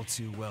on. All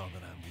too well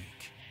that I'm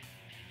weak.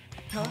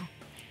 Huh?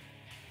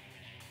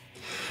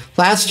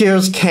 Last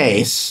year's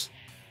case.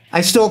 I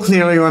still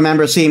clearly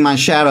remember seeing my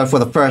shadow for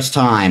the first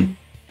time.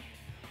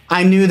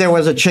 I knew there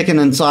was a chicken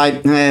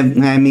inside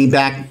me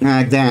back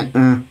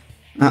then.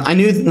 I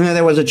knew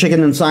there was a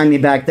chicken inside me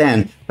back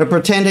then, but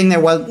pretending there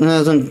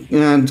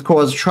wasn't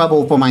caused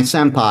trouble for my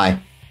senpai.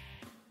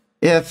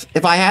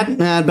 If I had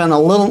been a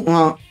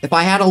little, if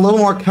I had a little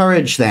more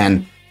courage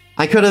then,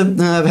 I could have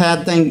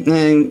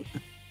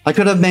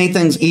made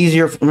things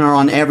easier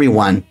on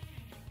everyone.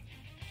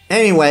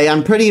 Anyway,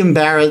 I'm pretty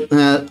embarrassed.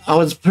 I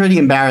was pretty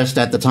embarrassed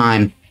at the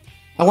time.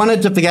 I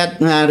wanted to forget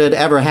that it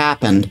ever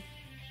happened.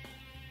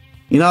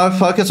 You know,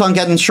 focus on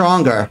getting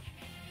stronger.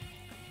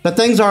 But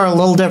things are a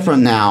little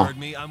different now. Heard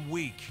me, I'm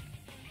weak.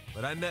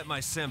 But I met my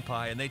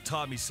senpai and they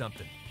taught me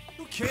something.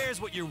 Who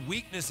cares what your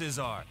weaknesses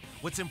are?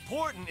 What's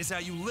important is how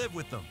you live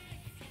with them.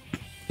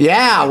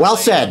 Yeah, well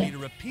They said. want me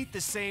to repeat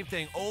the same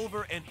thing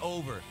over and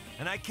over,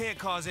 and I can't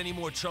cause any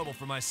more trouble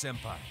for my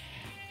senpai.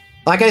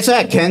 Like I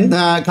said,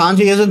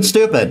 Kanji isn't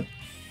stupid.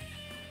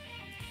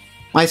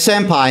 My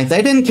senpai,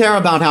 they didn't care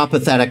about how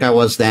pathetic I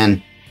was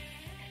then.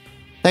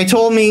 They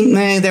told me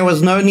there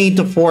was no need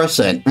to force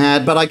it,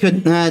 but I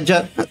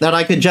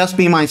could just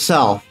be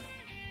myself.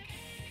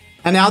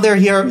 And now they're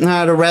here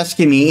to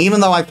rescue me, even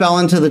though I fell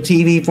into the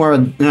TV for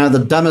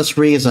the dumbest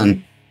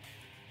reason.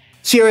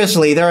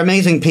 Seriously, they're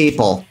amazing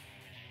people.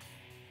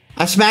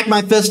 I smack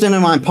my fist into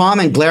my palm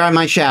and glare at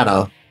my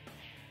shadow.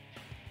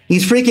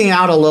 He's freaking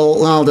out a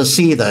little to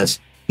see this.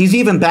 He's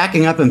even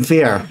backing up in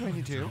fear. What are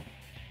you do?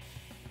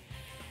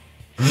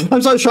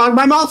 I'm so shocked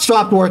my mouth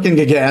stopped working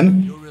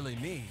again. You're really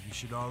me, you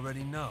should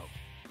already know.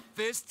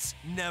 Fists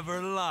never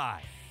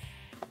lie.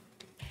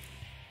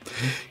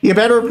 You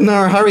better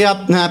hurry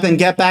up and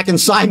get back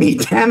inside me,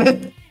 damn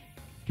it.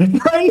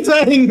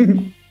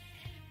 Phrasing!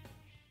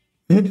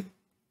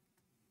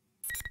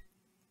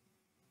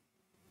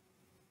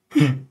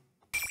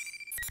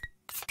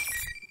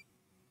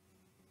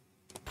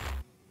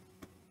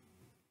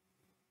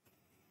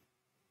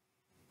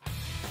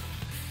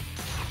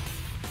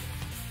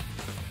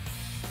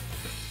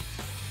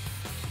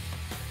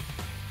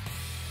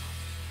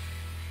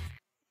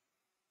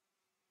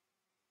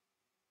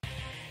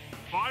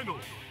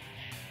 Finally!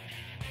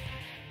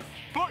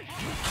 Fight!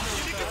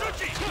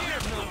 Nikazuchi! Here!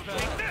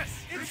 Take this!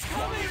 It's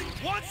coming!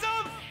 Want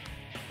some?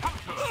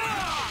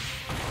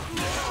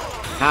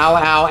 Ow,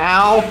 ow,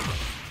 ow.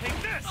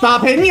 Take this!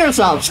 Stop hitting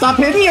yourself! Stop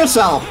hitting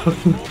yourself!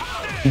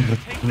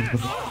 Take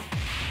this!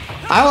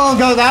 I won't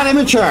go that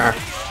immature.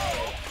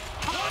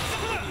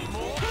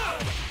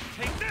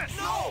 Take this!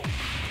 No!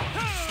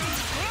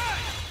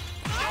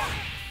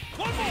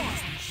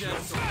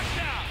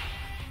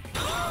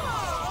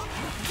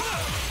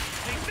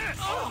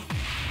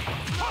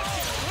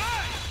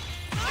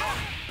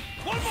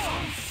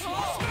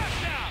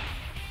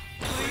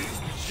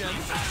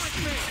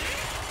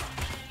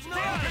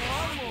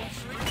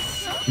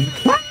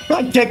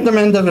 I kicked him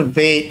into the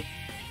feet.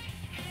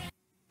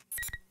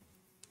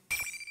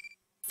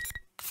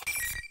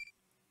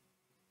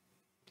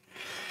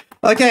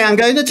 Okay, I'm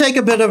going to take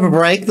a bit of a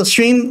break. The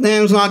stream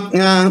is not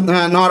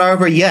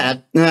over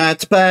yet.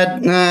 It's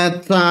bad.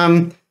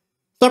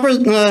 Supper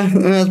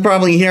is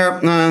probably here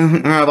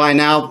by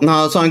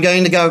now. So I'm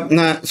going to go.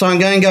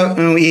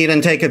 Eat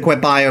and take a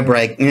quick bio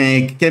break.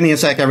 Give me a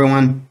sec,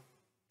 everyone.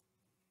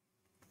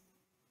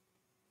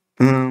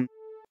 All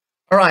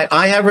right,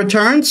 I have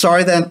returned.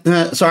 Sorry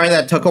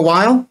that took a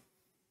while.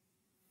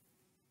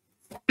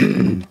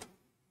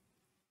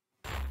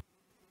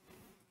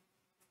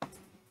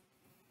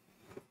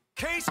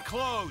 Case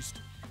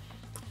closed.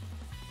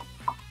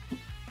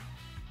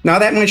 Now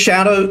that my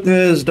shadow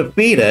is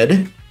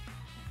defeated,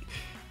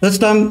 this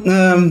dumb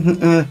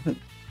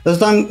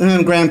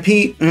Grand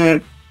Prix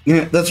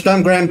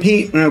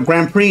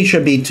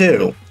should be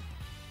too.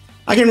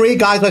 I can read,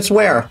 guys. I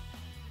swear.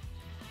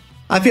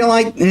 I feel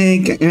like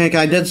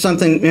I did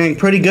something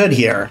pretty good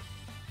here.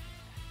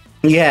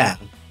 Yeah,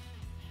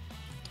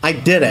 I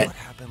did it. What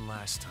happened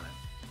last time?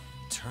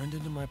 Turned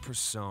into my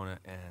persona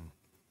and.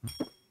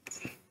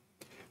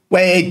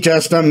 Wait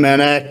just a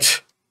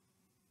minute.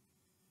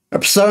 A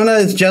persona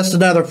is just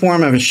another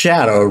form of a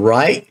shadow,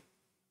 right?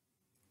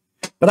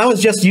 But I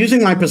was just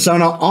using my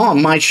persona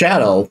on my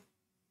shadow.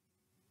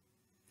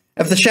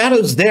 If the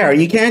shadow's there,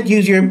 you can't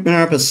use your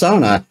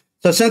persona.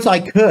 So since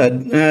I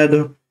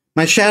could,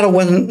 my shadow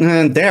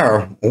wasn't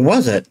there,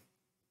 was it?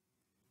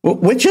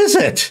 Which is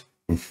it?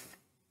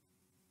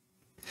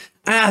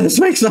 This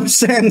makes no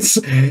sense.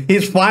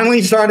 He's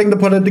finally starting to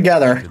put it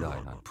together. Did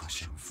I not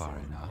push him far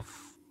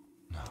enough?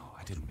 No,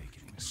 I didn't make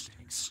any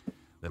mistakes.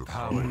 The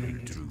power he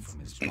drew from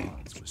his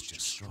bonds was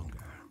just stronger.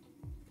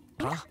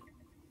 Huh?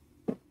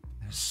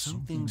 There's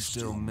something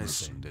still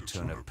missing to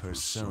turn a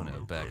persona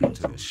back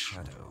into a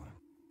shadow.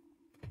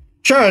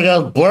 Sure,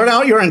 just blurt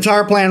out your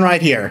entire plan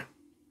right here.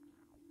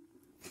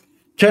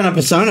 Turn a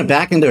persona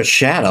back into a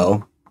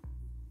shadow?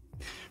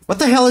 What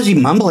the hell is he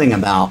mumbling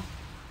about?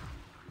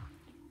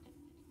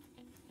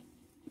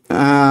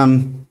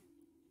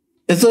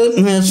 Is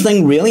this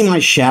thing really my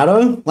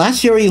shadow?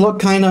 Last year he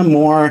looked kind of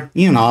more,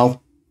 you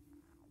know,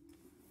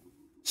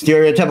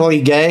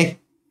 stereotypically gay.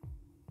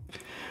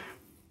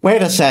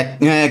 Wait a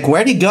sec,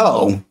 where'd he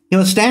go? He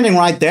was standing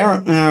right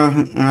there,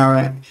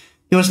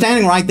 he was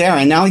standing right there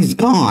and now he's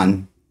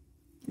gone.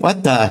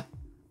 What the?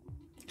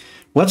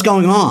 What's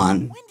going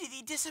on? When did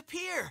he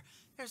disappear?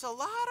 There's a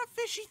lot of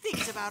fishy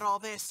things about all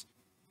this.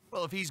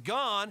 Well, if he's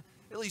gone,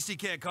 at least he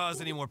can't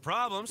cause any more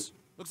problems.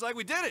 Looks like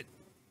we did it.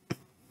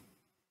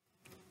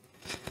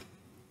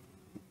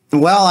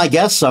 Well, I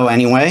guess so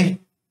anyway.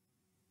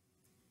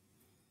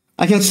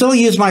 I can still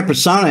use my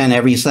persona and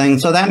everything,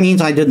 so that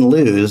means I didn't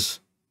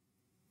lose.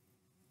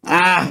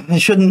 I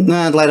shouldn't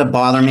let it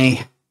bother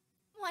me.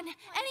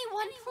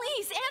 Anyone,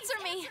 please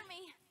answer me.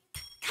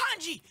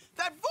 Kanji,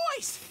 that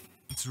voice!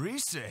 It's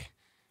Rise.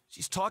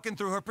 She's talking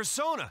through her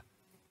persona.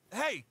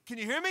 Hey, can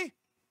you hear me?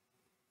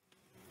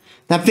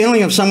 That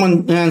feeling of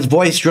someone's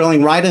voice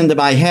drilling right into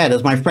my head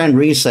is my friend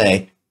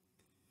Rise.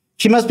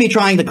 She must be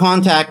trying to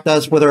contact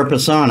us with her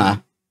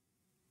persona.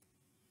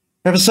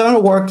 Her persona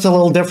works a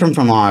little different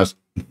from ours.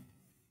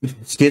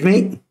 Excuse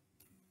me?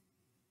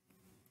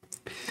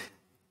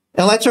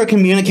 It lets her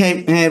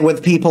communicate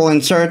with people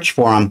and search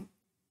for them.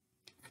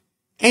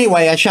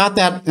 Anyway, I shot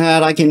that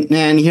I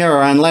can hear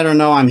her and let her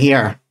know I'm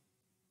here.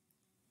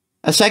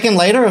 A second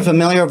later, a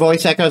familiar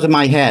voice echoes in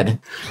my head.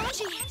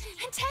 Kanji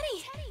and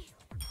Teddy.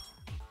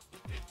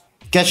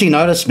 Guess she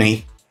noticed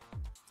me.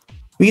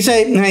 We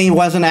say he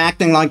wasn't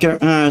acting like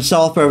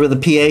herself over the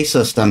PA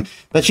system,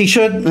 but she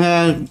should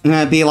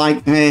be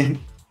like.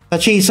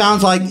 But she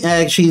sounds like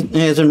she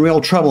is in real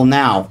trouble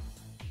now.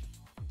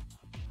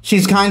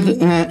 She's kind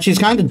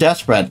of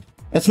desperate.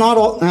 It's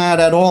not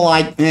at all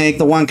like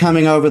the one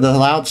coming over the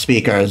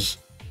loudspeakers.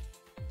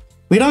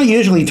 We don't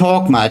usually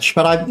talk much,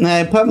 but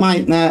I put my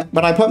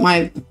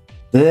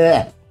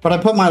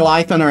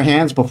life in her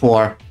hands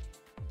before.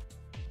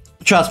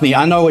 Trust me,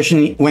 I know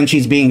when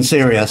she's being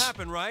serious. That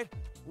happened, right?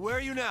 Where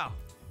are you now?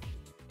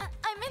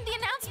 I'm in the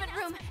announcement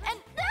room, and...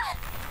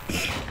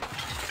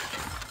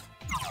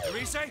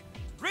 Rise?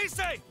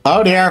 Rise!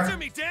 Oh dear. Answer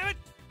me, damn it!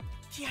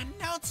 The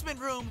announcement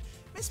room!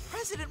 Miss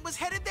President was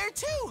headed there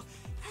too!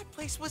 That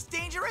place was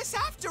dangerous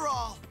after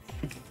all!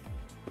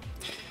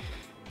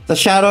 The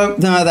shadow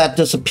that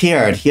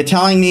disappeared. You're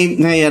telling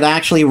me it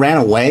actually ran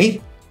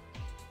away?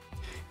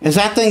 Is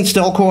that thing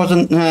still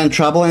causing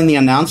trouble in the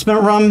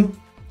announcement room?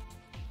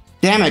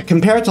 Damn it,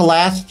 compared to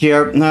last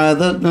year,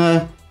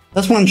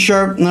 this one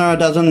sure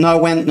doesn't know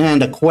when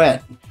to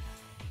quit.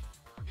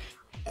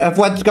 If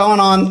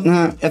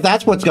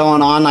that's what's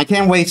going on, I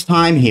can't waste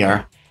time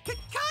here.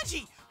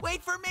 Kanji,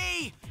 wait for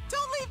me!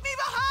 Don't leave me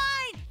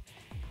behind!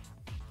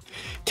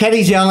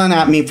 Teddy's yelling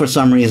at me for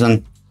some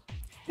reason.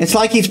 It's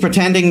like he's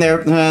pretending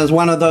there's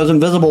one of those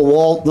invisible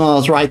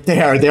walls right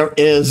there. There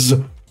is.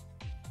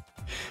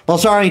 Well,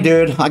 sorry,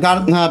 dude. I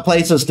got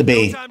places to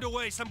be. No time to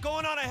waste. I'm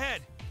going on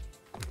ahead.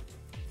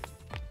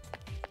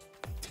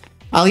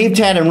 I leave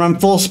Ted and run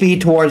full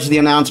speed towards the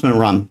announcement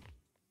room.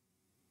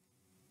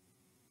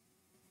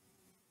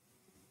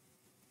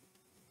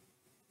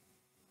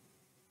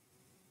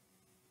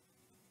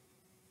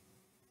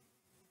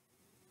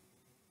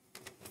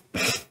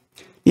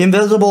 The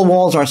invisible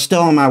walls are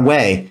still in my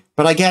way,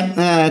 but I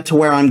get to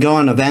where I'm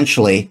going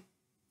eventually.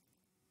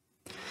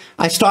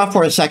 I stop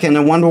for a second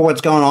and wonder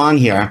what's going on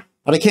here,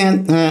 but I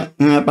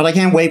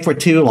can't wait for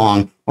too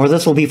long, or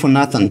this will be for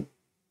nothing.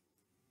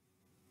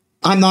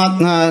 I'm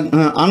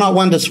not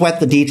one to sweat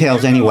the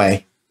details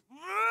anyway.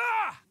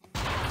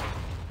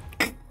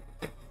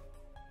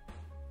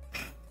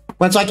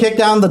 Once I kick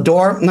down the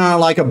door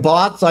like a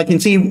boss, I can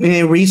see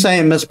Rise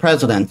and Miss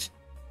President.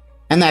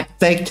 And that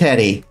fake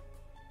Teddy.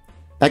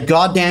 That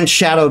goddamn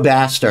shadow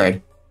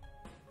bastard.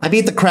 I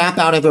beat the crap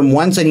out of him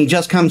once and he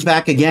just comes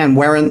back again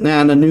wearing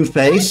a new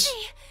face.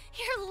 Kanji,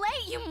 you're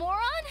late, you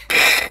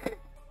moron!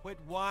 Quit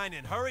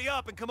whining. Hurry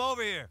up and come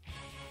over here.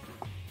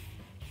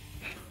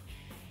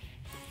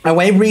 I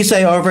wave Rise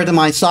over to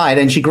my side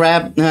and she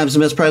grabs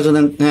Miss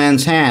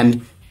President's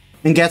hand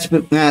and gets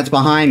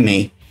behind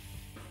me.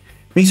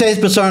 Rise's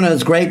persona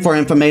is great for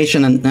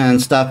information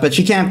and stuff, but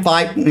she can't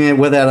fight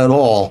with it at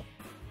all.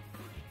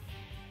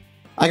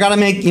 I gotta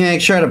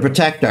make sure to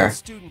protect her.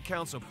 Student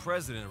council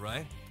president,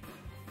 right?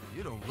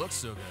 You don't look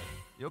so good.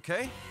 You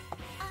okay?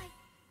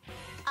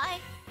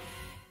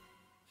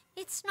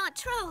 It's not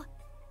true.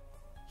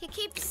 He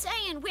keeps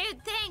saying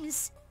weird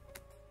things.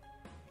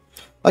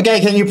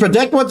 Okay, can you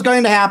predict what's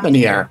going to happen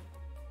here?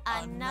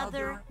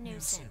 Another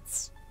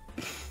nuisance.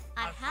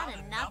 I've had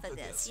enough of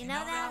this, you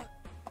know that?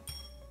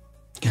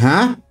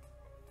 Huh?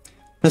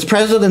 This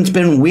president's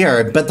been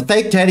weird, but the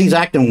fake Teddy's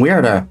acting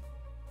weirder.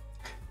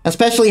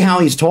 Especially how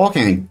he's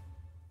talking.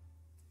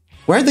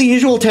 Where'd the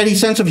usual Teddy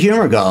sense of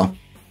humor go?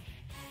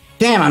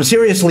 Damn, I'm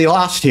seriously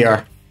lost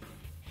here.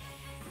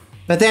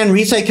 But then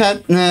Rise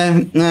cuts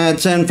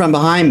in from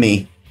behind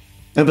me.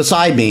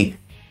 Beside me.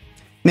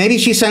 Maybe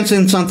she's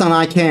sensing something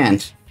I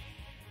can't.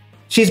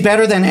 She's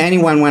better than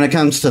anyone when it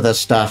comes to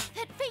this stuff.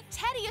 That fake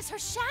Teddy is her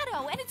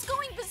shadow, and it's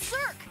going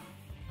berserk.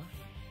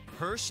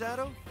 Her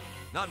shadow?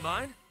 Not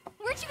mine?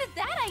 Where'd you get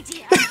that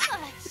idea?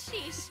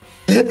 Sheesh.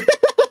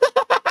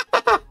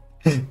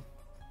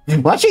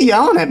 Why's she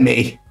yelling at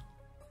me?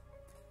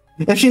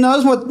 If she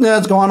knows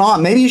what's going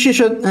on, maybe she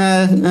should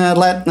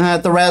let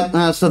the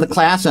rest of the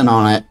class in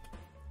on it.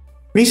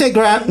 Rise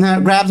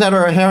grabs at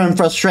her hair in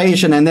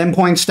frustration and then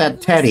points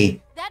at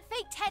Teddy. That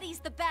fake Teddy's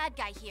the bad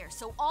guy here,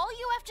 so all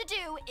you have to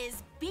do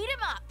is beat him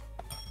up.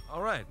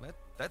 All right,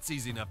 that's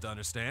easy enough to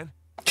understand.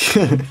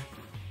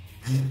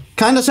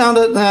 Kind of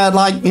sounded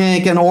like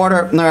an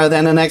order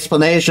than an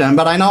explanation,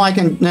 but I know I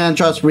can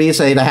trust Rise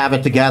to have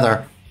it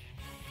together.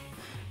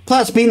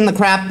 Plus, beating the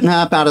crap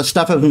out of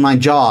stuff is my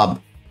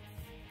job.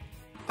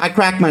 I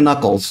crack my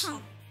knuckles.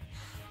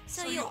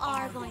 So you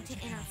are going to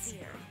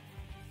interfere.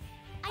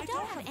 I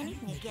don't have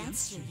anything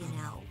against you, you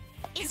know.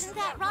 Isn't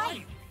that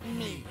right?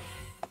 Me.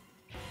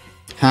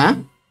 Huh?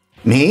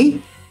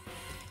 Me?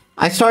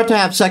 I start to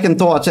have second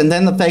thoughts, and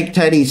then the fake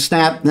Teddy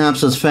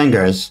snaps his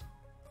fingers.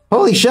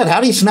 Holy shit, how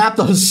do you snap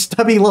those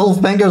stubby little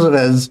fingers of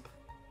his?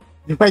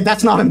 Wait,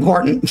 that's not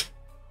important.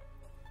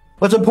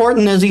 What's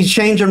important is he's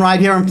changing right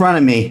here in front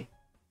of me.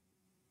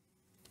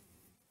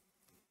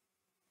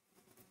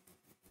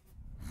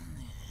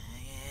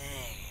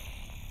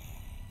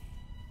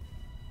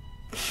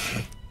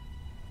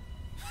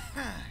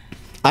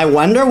 I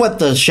wonder what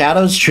the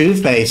shadow's true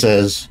face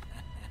is.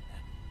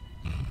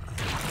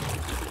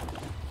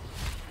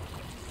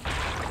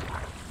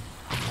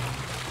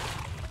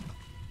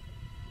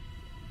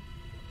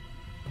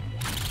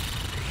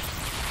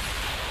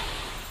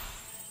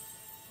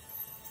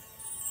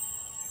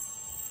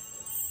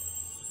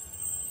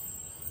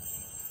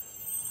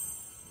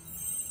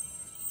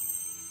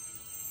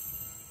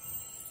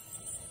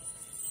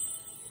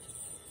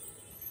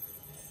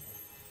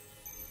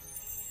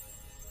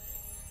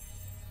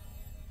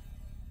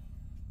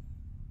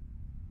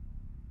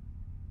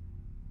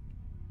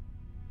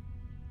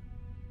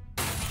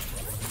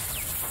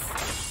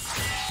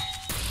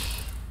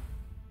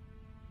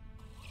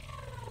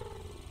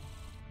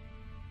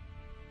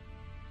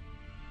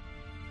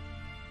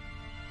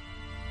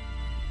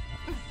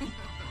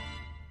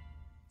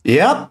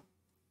 Yep.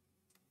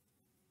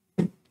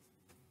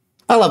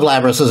 I love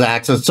Labrys's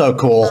axe. It's so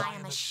cool. I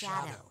am a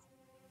shadow.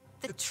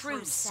 The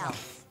true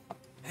self.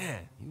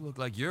 Man, you look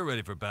like you're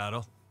ready for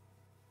battle.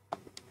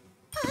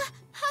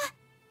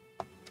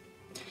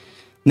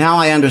 Now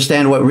I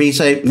understand what Rise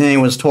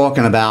was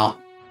talking about.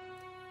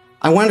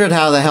 I wondered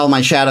how the hell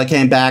my shadow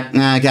came back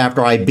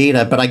after I beat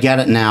it, but I get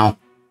it now.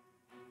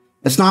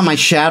 It's not my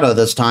shadow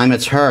this time,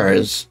 it's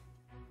hers.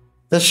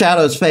 This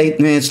shadow's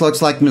face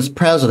looks like Miss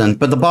President,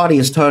 but the body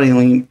is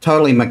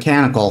totally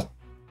mechanical.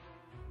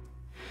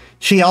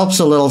 She helps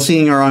a little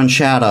seeing her own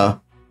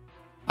shadow.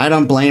 I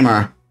don't blame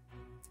her.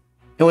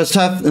 It was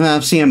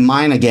tough seeing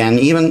mine again,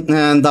 even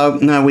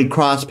though we'd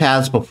crossed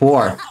paths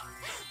before.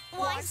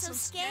 Why so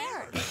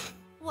scared?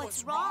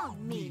 What's wrong,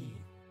 me?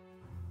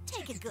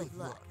 Take a good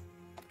look.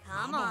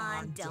 Come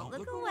on, don't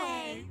look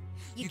away.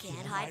 You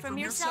can't hide from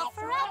yourself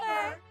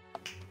forever.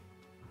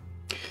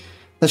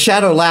 The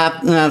shadow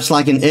laughs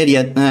like an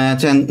idiot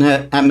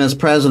at Miss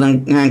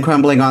President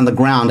crumbling on the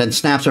ground and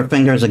snaps her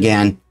fingers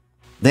again.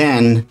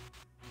 Then...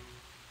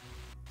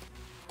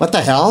 What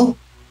the hell?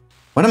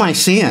 What am I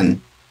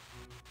seeing?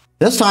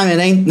 This time it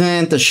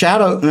ain't the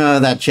shadow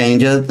that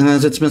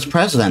changes, it's Miss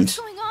President. What's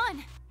going on?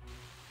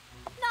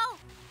 No!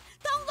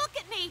 Don't look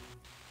at me!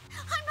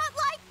 I'm not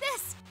like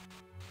this!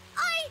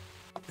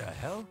 The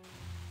hell?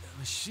 A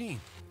machine?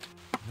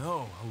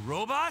 No, a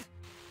robot?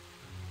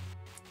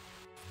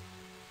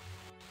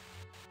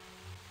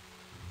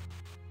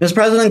 Miss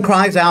President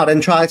cries out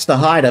and tries to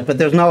hide it, but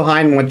there's no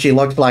hiding what she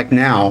looks like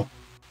now.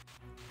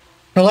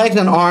 Her legs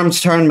and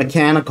arms turn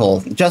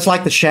mechanical, just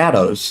like the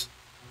shadows.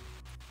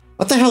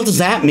 What the hell does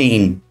that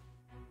mean?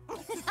 Come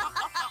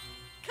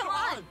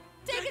on,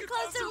 take a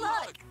closer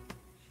look.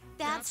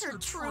 That's her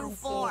true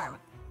form.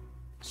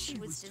 She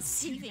was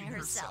deceiving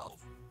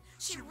herself.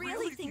 She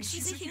really thinks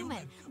she's a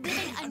human,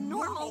 living a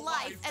normal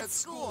life at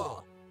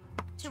school.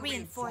 To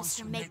reinforce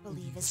her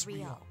make-believe is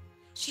real,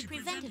 she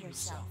prevented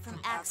herself from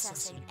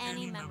accessing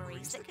any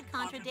memories that could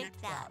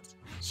contradict that.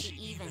 She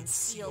even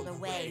sealed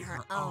away her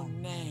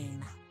own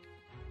name.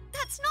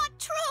 That's not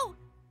true!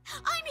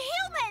 I'm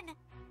human!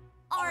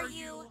 Are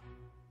you?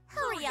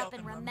 Hurry up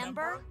and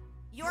remember.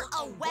 You're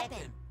a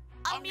weapon,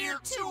 a mere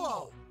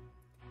tool.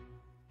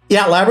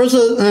 Yeah,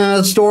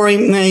 Labra's story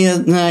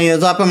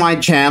is up on my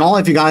channel.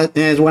 If you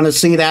guys want to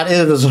see that,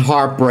 it is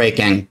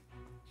heartbreaking.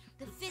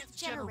 The 5th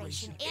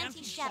generation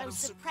anti-shadow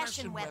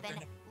suppression weapon,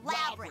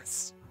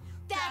 Labras.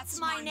 That's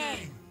my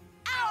name.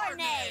 Our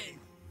name.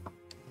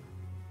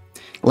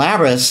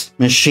 Labras,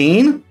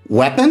 machine?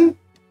 Weapon?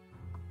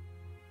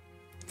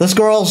 This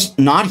girl's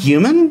not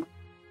human?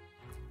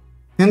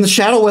 And the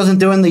shadow wasn't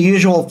doing the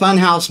usual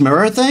funhouse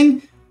mirror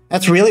thing?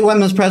 That's really what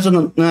Miss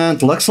President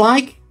looks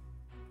like?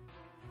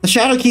 The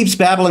shadow keeps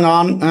babbling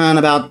on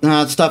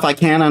about stuff I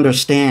can't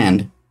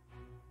understand.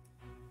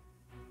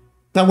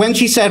 But when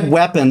she said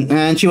weapon,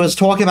 and she was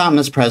talking about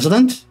Miss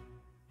President?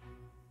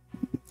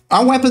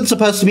 Are weapons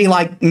supposed to be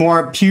like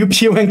more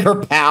pew-pew and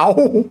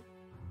kerpow?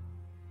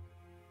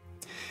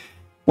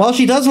 Well,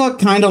 she does look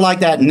kind of like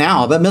that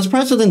now, but Miss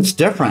President's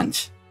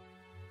different.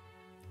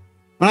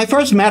 When I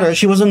first met her,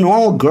 she was a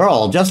normal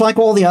girl, just like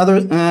all the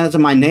others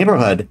in my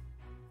neighborhood.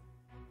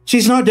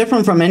 She's no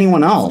different from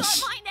anyone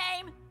else. That's my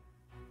name.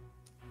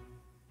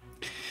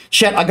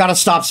 Shit, I gotta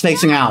stop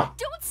spacing out.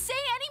 Don't say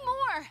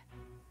anymore.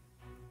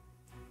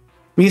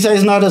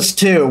 Misa's noticed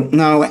too.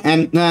 No,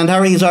 and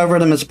hurries over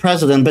to Miss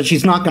President, but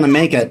she's not gonna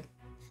make it.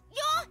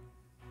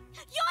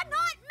 You're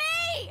not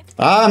me.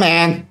 Oh,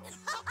 man.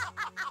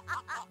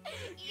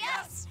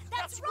 Yes,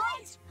 that's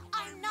right.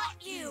 I'm not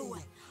you.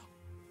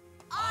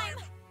 I'm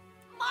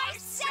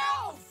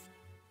myself.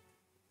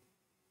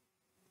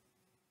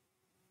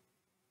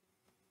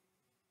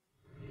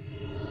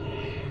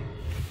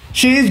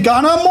 She's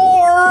gonna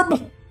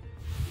morb!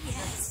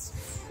 Yes,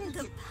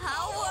 the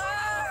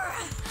power.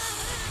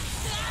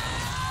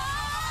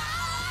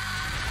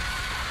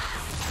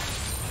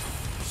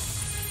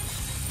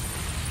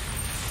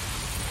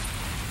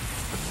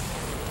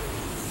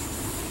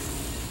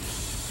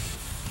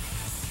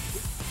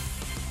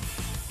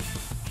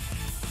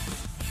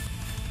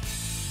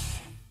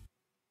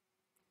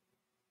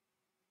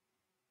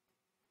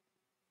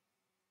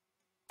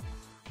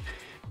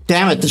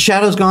 Damn it, the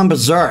shadow's gone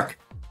berserk.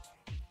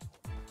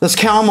 This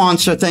cow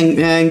monster thing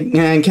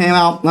came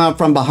out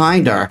from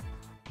behind her.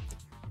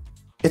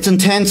 It's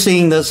intense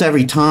seeing this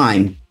every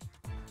time.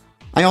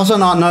 I also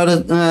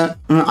noticed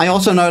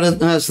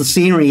the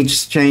scenery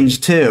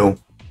changed too.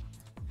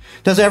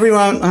 Does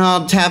everyone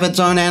have its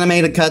own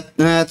animated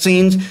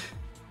cutscenes?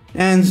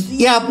 And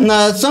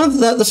yeah, some of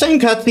the same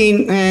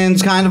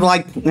cutscenes kind of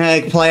like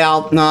play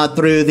out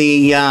through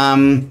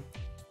the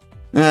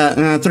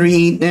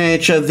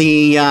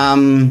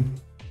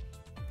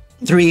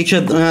through each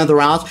of the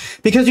routes,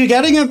 because you're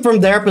getting it from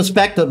their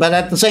perspective, but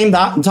at the same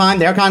time,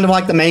 they're kind of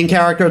like the main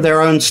character of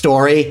their own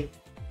story.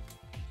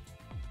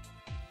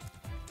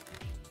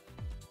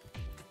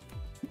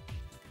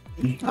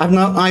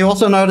 I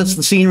also noticed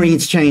the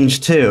scenery's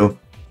changed too.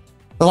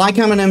 The light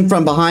coming in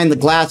from behind the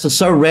glass is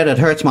so red it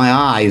hurts my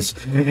eyes.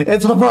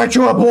 It's the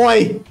Virtua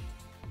Boy!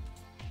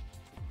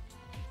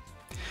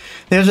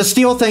 There's a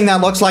steel thing that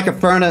looks like a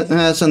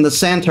furnace in the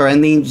center,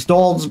 and these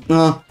dolls,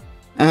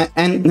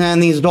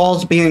 and these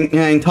dolls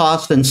being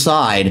tossed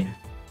inside.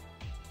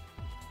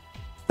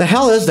 The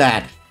hell is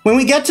that? When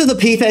we get to the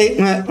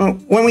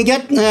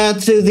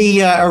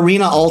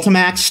Arena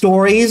Ultimax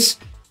stories,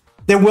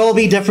 there will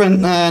be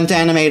different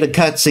animated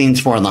cutscenes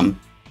for them.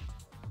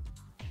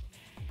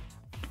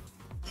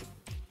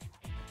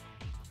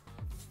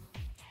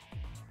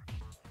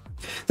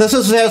 This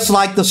is just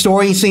like the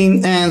story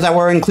scene that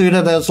were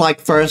included as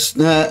like first,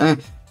 as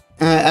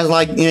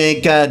like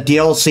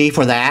DLC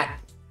for that.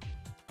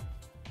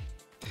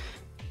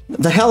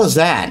 The hell is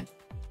that?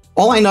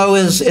 All I know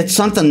is it's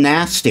something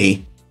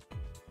nasty.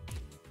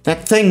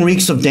 That thing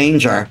reeks of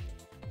danger.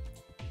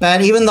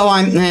 But even though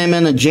I'm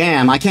in a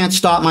jam, I can't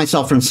stop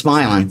myself from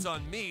smiling. It's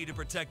on me to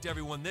protect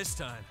everyone this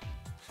time.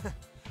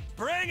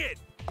 Bring it!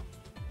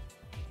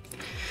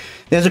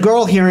 There's a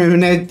girl here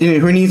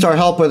who needs our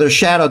help with her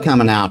shadow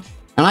coming out,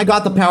 and I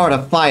got the power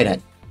to fight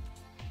it.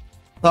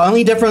 The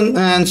only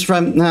difference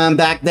from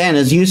back then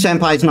is you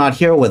senpai's not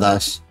here with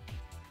us.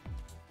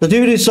 The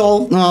dude who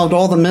solved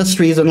all the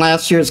mysteries in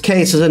last year's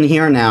case isn't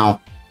here now,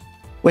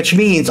 which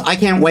means I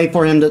can't wait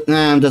for him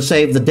to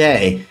save the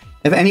day.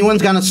 If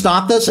anyone's gonna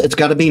stop this, it's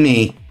gotta be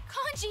me.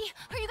 Kanji,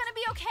 are you gonna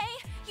be okay?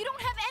 You don't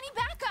have any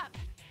backup.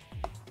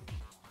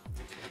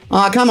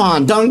 Aw, come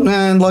on, don't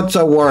look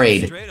so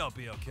worried. Straight, I'll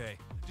be okay.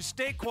 Just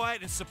stay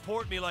quiet and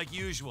support me like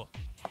usual.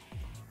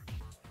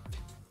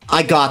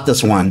 I got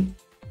this one.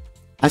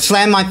 I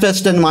slammed my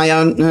fist in my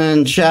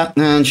own shadow,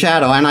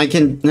 and I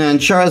can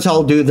sure as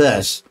hell do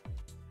this.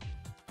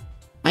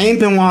 I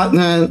ain't been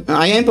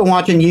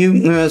watching you,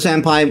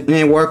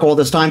 senpai, work all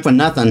this time for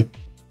nothing.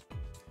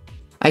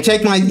 I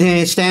take my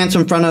stance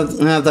in front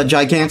of the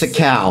gigantic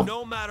cow.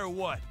 No matter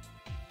what.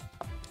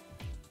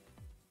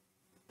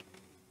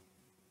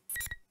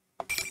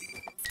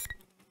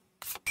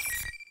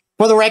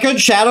 For the record,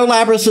 Shadow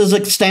Labrys's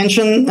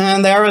extension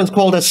there is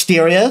called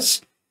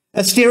Asterius.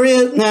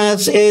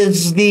 Asterius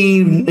is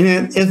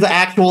the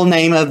actual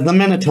name of the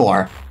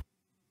Minotaur.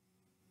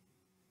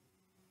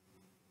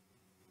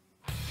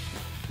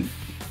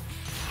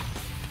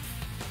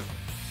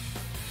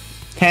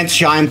 Hence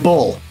Giant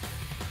Bull.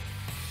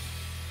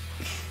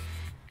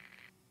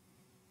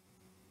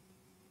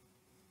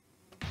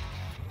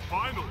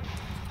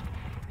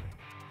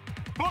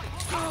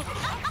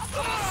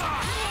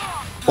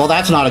 Well,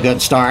 that's not a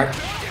good start.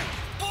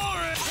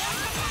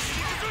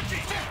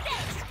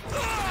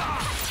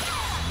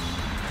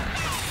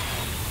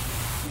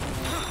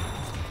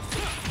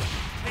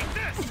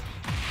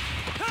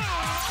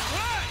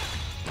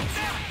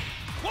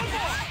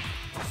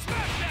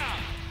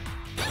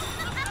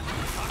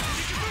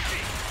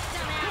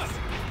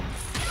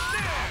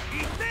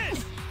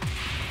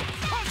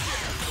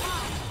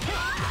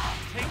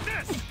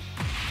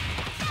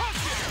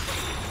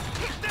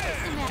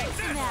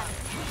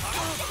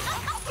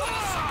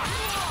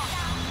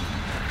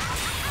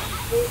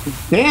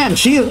 Damn,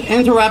 she is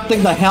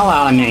interrupting the hell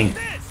out of me.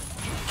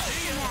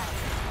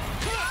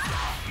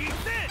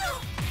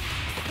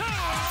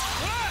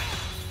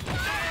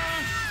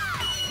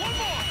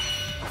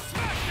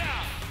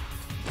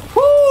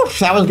 Whew,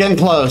 that was getting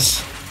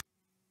close.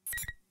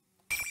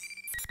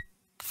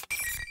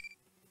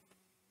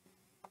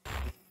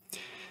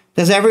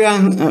 Does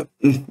everyone...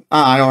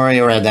 I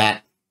already read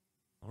that.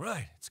 All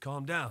right, it's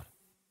calmed down.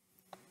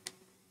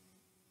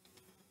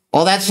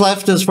 All that's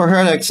left is for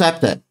her to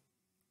accept it.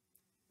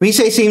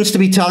 Rise seems to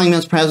be telling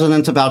Miss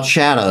President about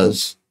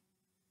shadows.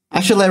 I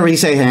should let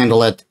Rise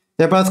handle it.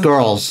 They're both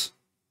girls.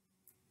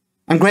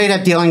 I'm great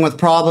at dealing with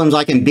problems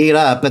I can beat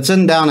up, but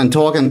sitting down and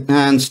talking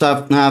and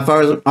stuff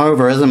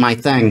over isn't my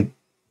thing.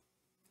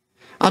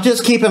 I'll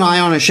just keep an eye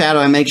on a shadow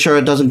and make sure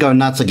it doesn't go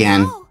nuts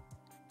again. No.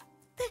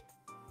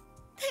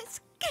 This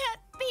can't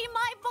be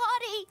my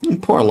body.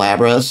 Poor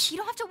Labrys. You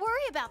don't have to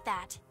worry about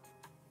that.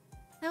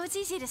 Though it's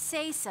easy to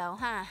say so,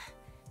 huh?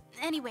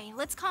 Anyway,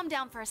 let's calm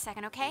down for a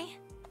second, okay?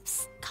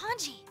 Psst,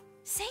 Kanji,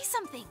 say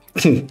something.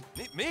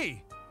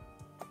 Me?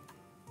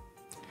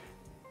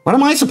 What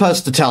am I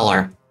supposed to tell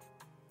her?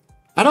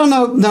 I don't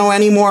know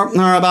any more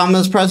about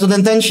Miss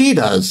President than she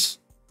does.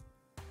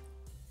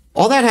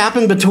 All that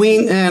happened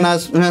between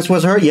us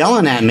was her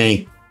yelling at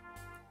me.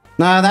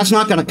 Nah, that's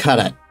not gonna cut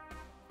it.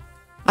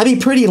 I'd be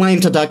pretty lame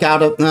to duck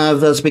out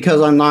of this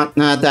because I'm not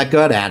that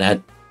good at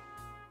it.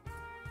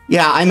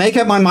 Yeah, I make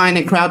up my mind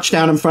and crouch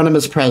down in front of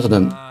Miss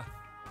President.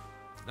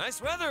 Nice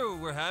weather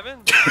we're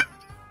having.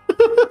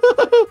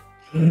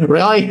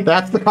 Really?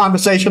 That's the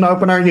conversation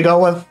opener you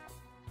go with?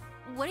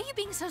 What are you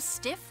being so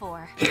stiff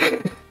for?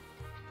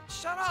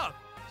 Shut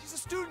up! She's a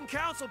student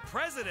council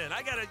president.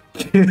 I gotta,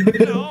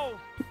 you know.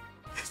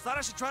 Just thought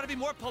I should try to be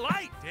more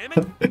polite, damn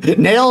it.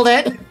 Nailed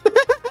it!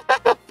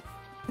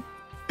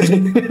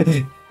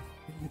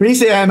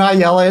 Rise and I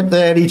yell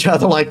at each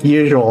other like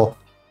usual.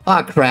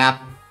 Ah,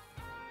 crap.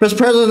 Miss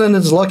President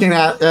is looking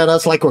at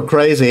us like we're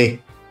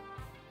crazy.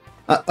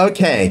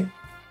 Okay.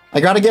 I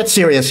gotta get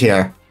serious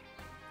here.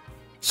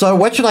 So,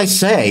 what should I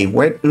say?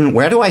 Where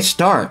do I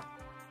start?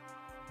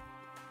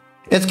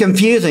 It's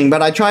confusing,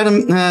 but I try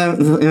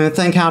to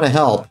think how to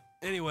help.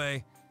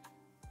 Anyway,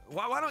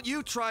 why don't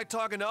you try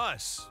talking to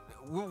us?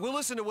 We'll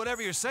listen to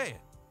whatever you're saying.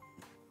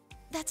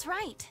 That's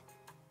right.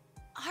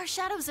 Our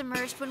shadows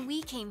emerged when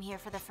we came here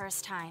for the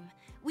first time.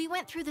 We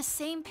went through the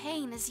same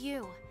pain as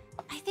you.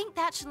 I think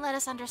that should let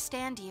us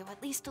understand you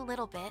at least a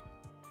little bit.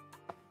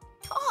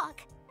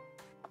 Talk!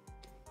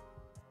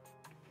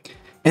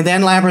 And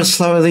then Labrys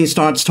slowly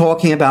starts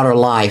talking about her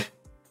life.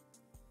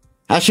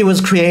 How she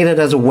was created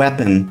as a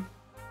weapon.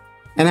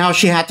 And how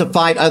she had to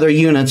fight other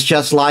units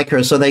just like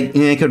her so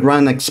they could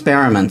run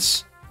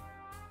experiments.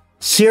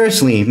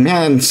 Seriously,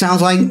 man,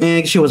 sounds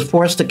like she was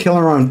forced to kill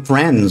her own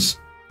friends.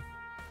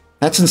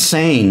 That's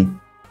insane.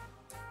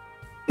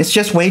 It's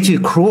just way too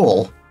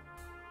cruel.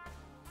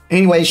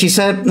 Anyway, she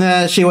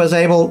said she was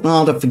able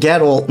to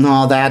forget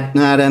all that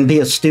and be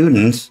a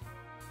student.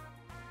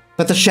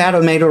 But the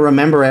shadow made her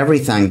remember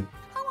everything.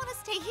 I want to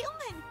stay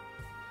human,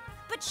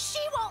 but she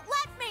won't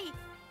let me.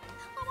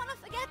 I want to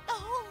forget the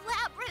whole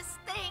Labras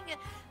thing.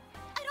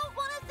 I don't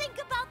want to think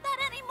about that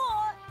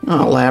anymore.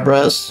 Oh,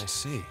 Labras. I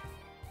see.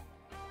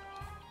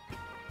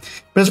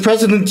 Miss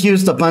President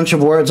used a bunch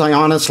of words I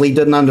honestly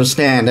didn't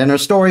understand, and her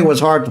story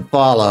was hard to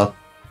follow.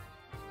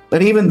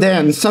 But even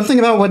then, something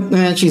about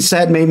what she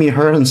said made me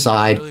hurt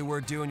inside. You really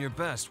were doing your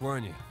best,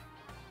 weren't you?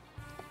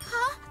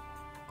 Huh?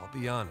 I'll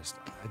be honest,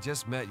 I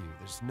just met you.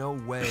 There's no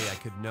way I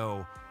could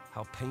know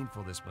how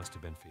painful this must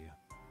have been for you.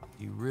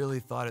 You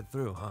really thought it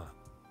through, huh?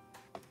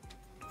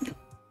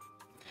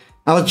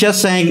 I was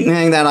just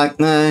saying that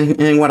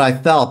what I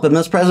felt, but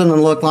Miss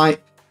President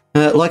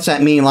looks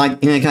at me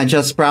like I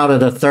just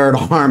sprouted a third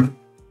arm.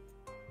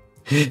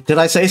 Did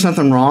I say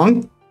something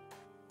wrong?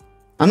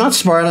 I'm not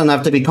smart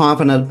enough to be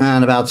confident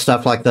about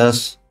stuff like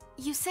this.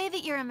 You say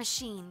that you're a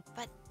machine,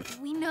 but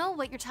we know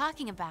what you're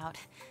talking about.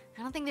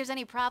 I don't think there's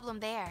any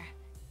problem there.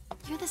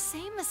 You're the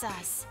same as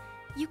us.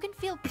 You can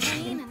feel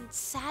pain and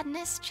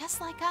sadness just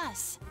like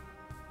us.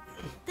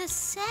 The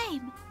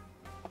same.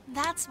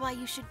 That's why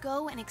you should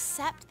go and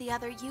accept the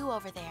other you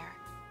over there.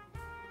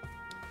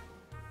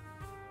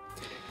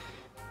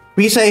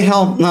 Rise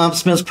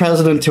helps Miss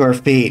President to her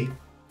feet.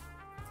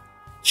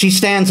 She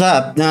stands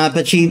up,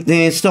 but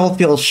she still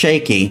feels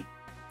shaky.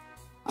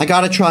 I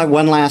gotta try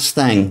one last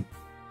thing.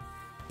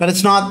 But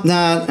it's not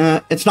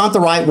the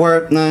right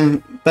word,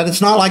 but it's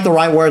not like the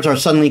right words are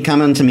suddenly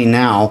coming to me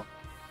now.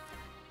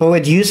 What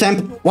would you,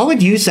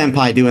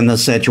 Senpai, do in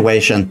this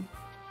situation?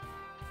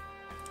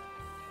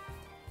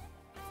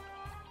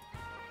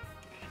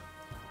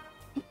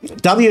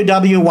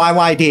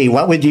 WWYYD,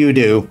 what would you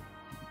do?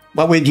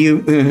 What would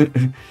you...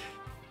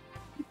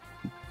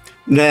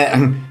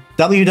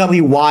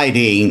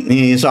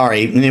 WWYD,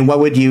 sorry, what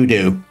would you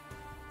do?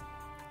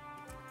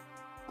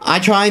 I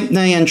tried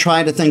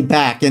to think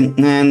back, and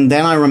then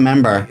I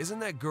remember. Isn't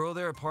that girl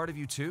there a part of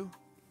you too?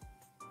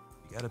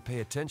 You gotta pay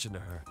attention to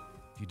her.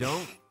 If you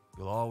don't,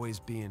 you'll always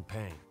be in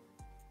pain.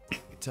 I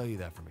can tell you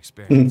that from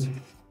experience.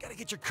 Gotta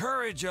get your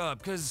courage up,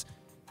 because,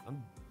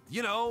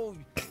 you know,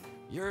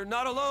 you're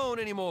not alone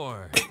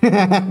anymore.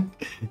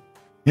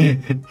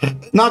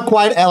 Not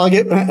quite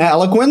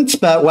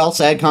eloquent, but well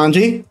said,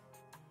 Kanji.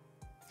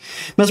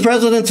 Miss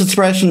President's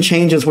expression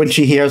changes when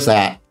she hears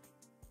that.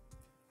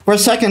 For a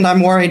second,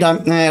 I'm worried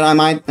I'm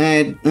worried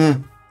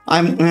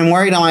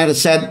I might have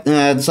said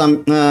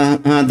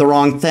the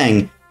wrong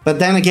thing. But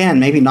then again,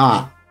 maybe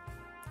not.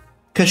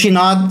 Because she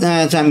nods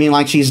at me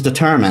like she's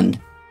determined.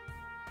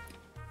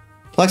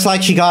 Looks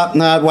like she got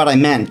what I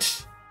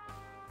meant.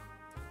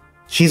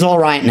 She's all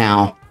right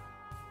now.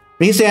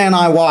 Rise and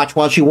I watch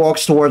while she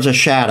walks towards a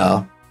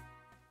shadow.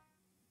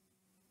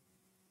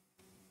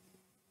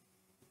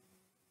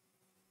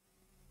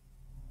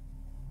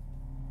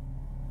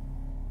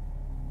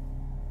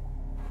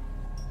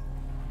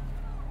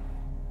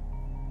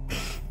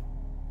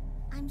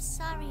 I'm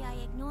sorry I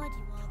ignored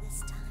you all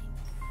this time.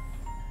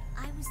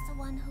 I was the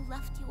one who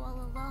left you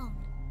all alone.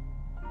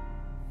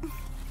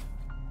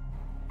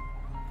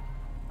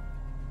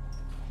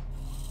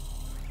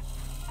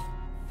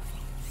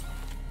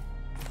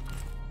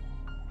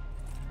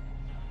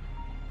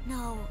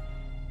 No,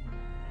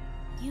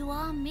 you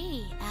are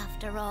me,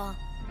 after all.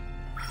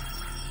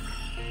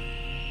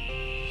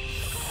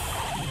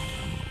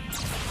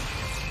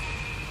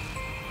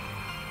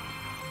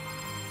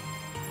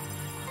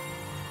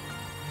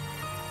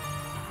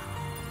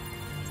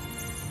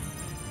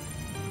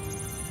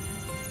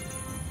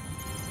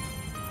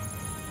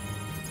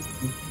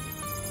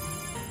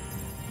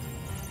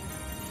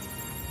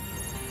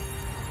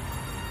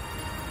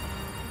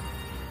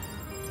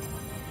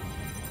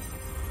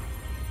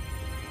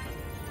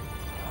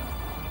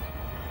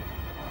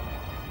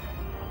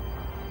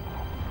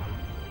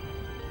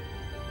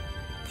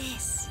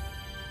 This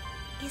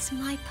is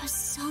my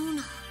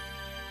persona.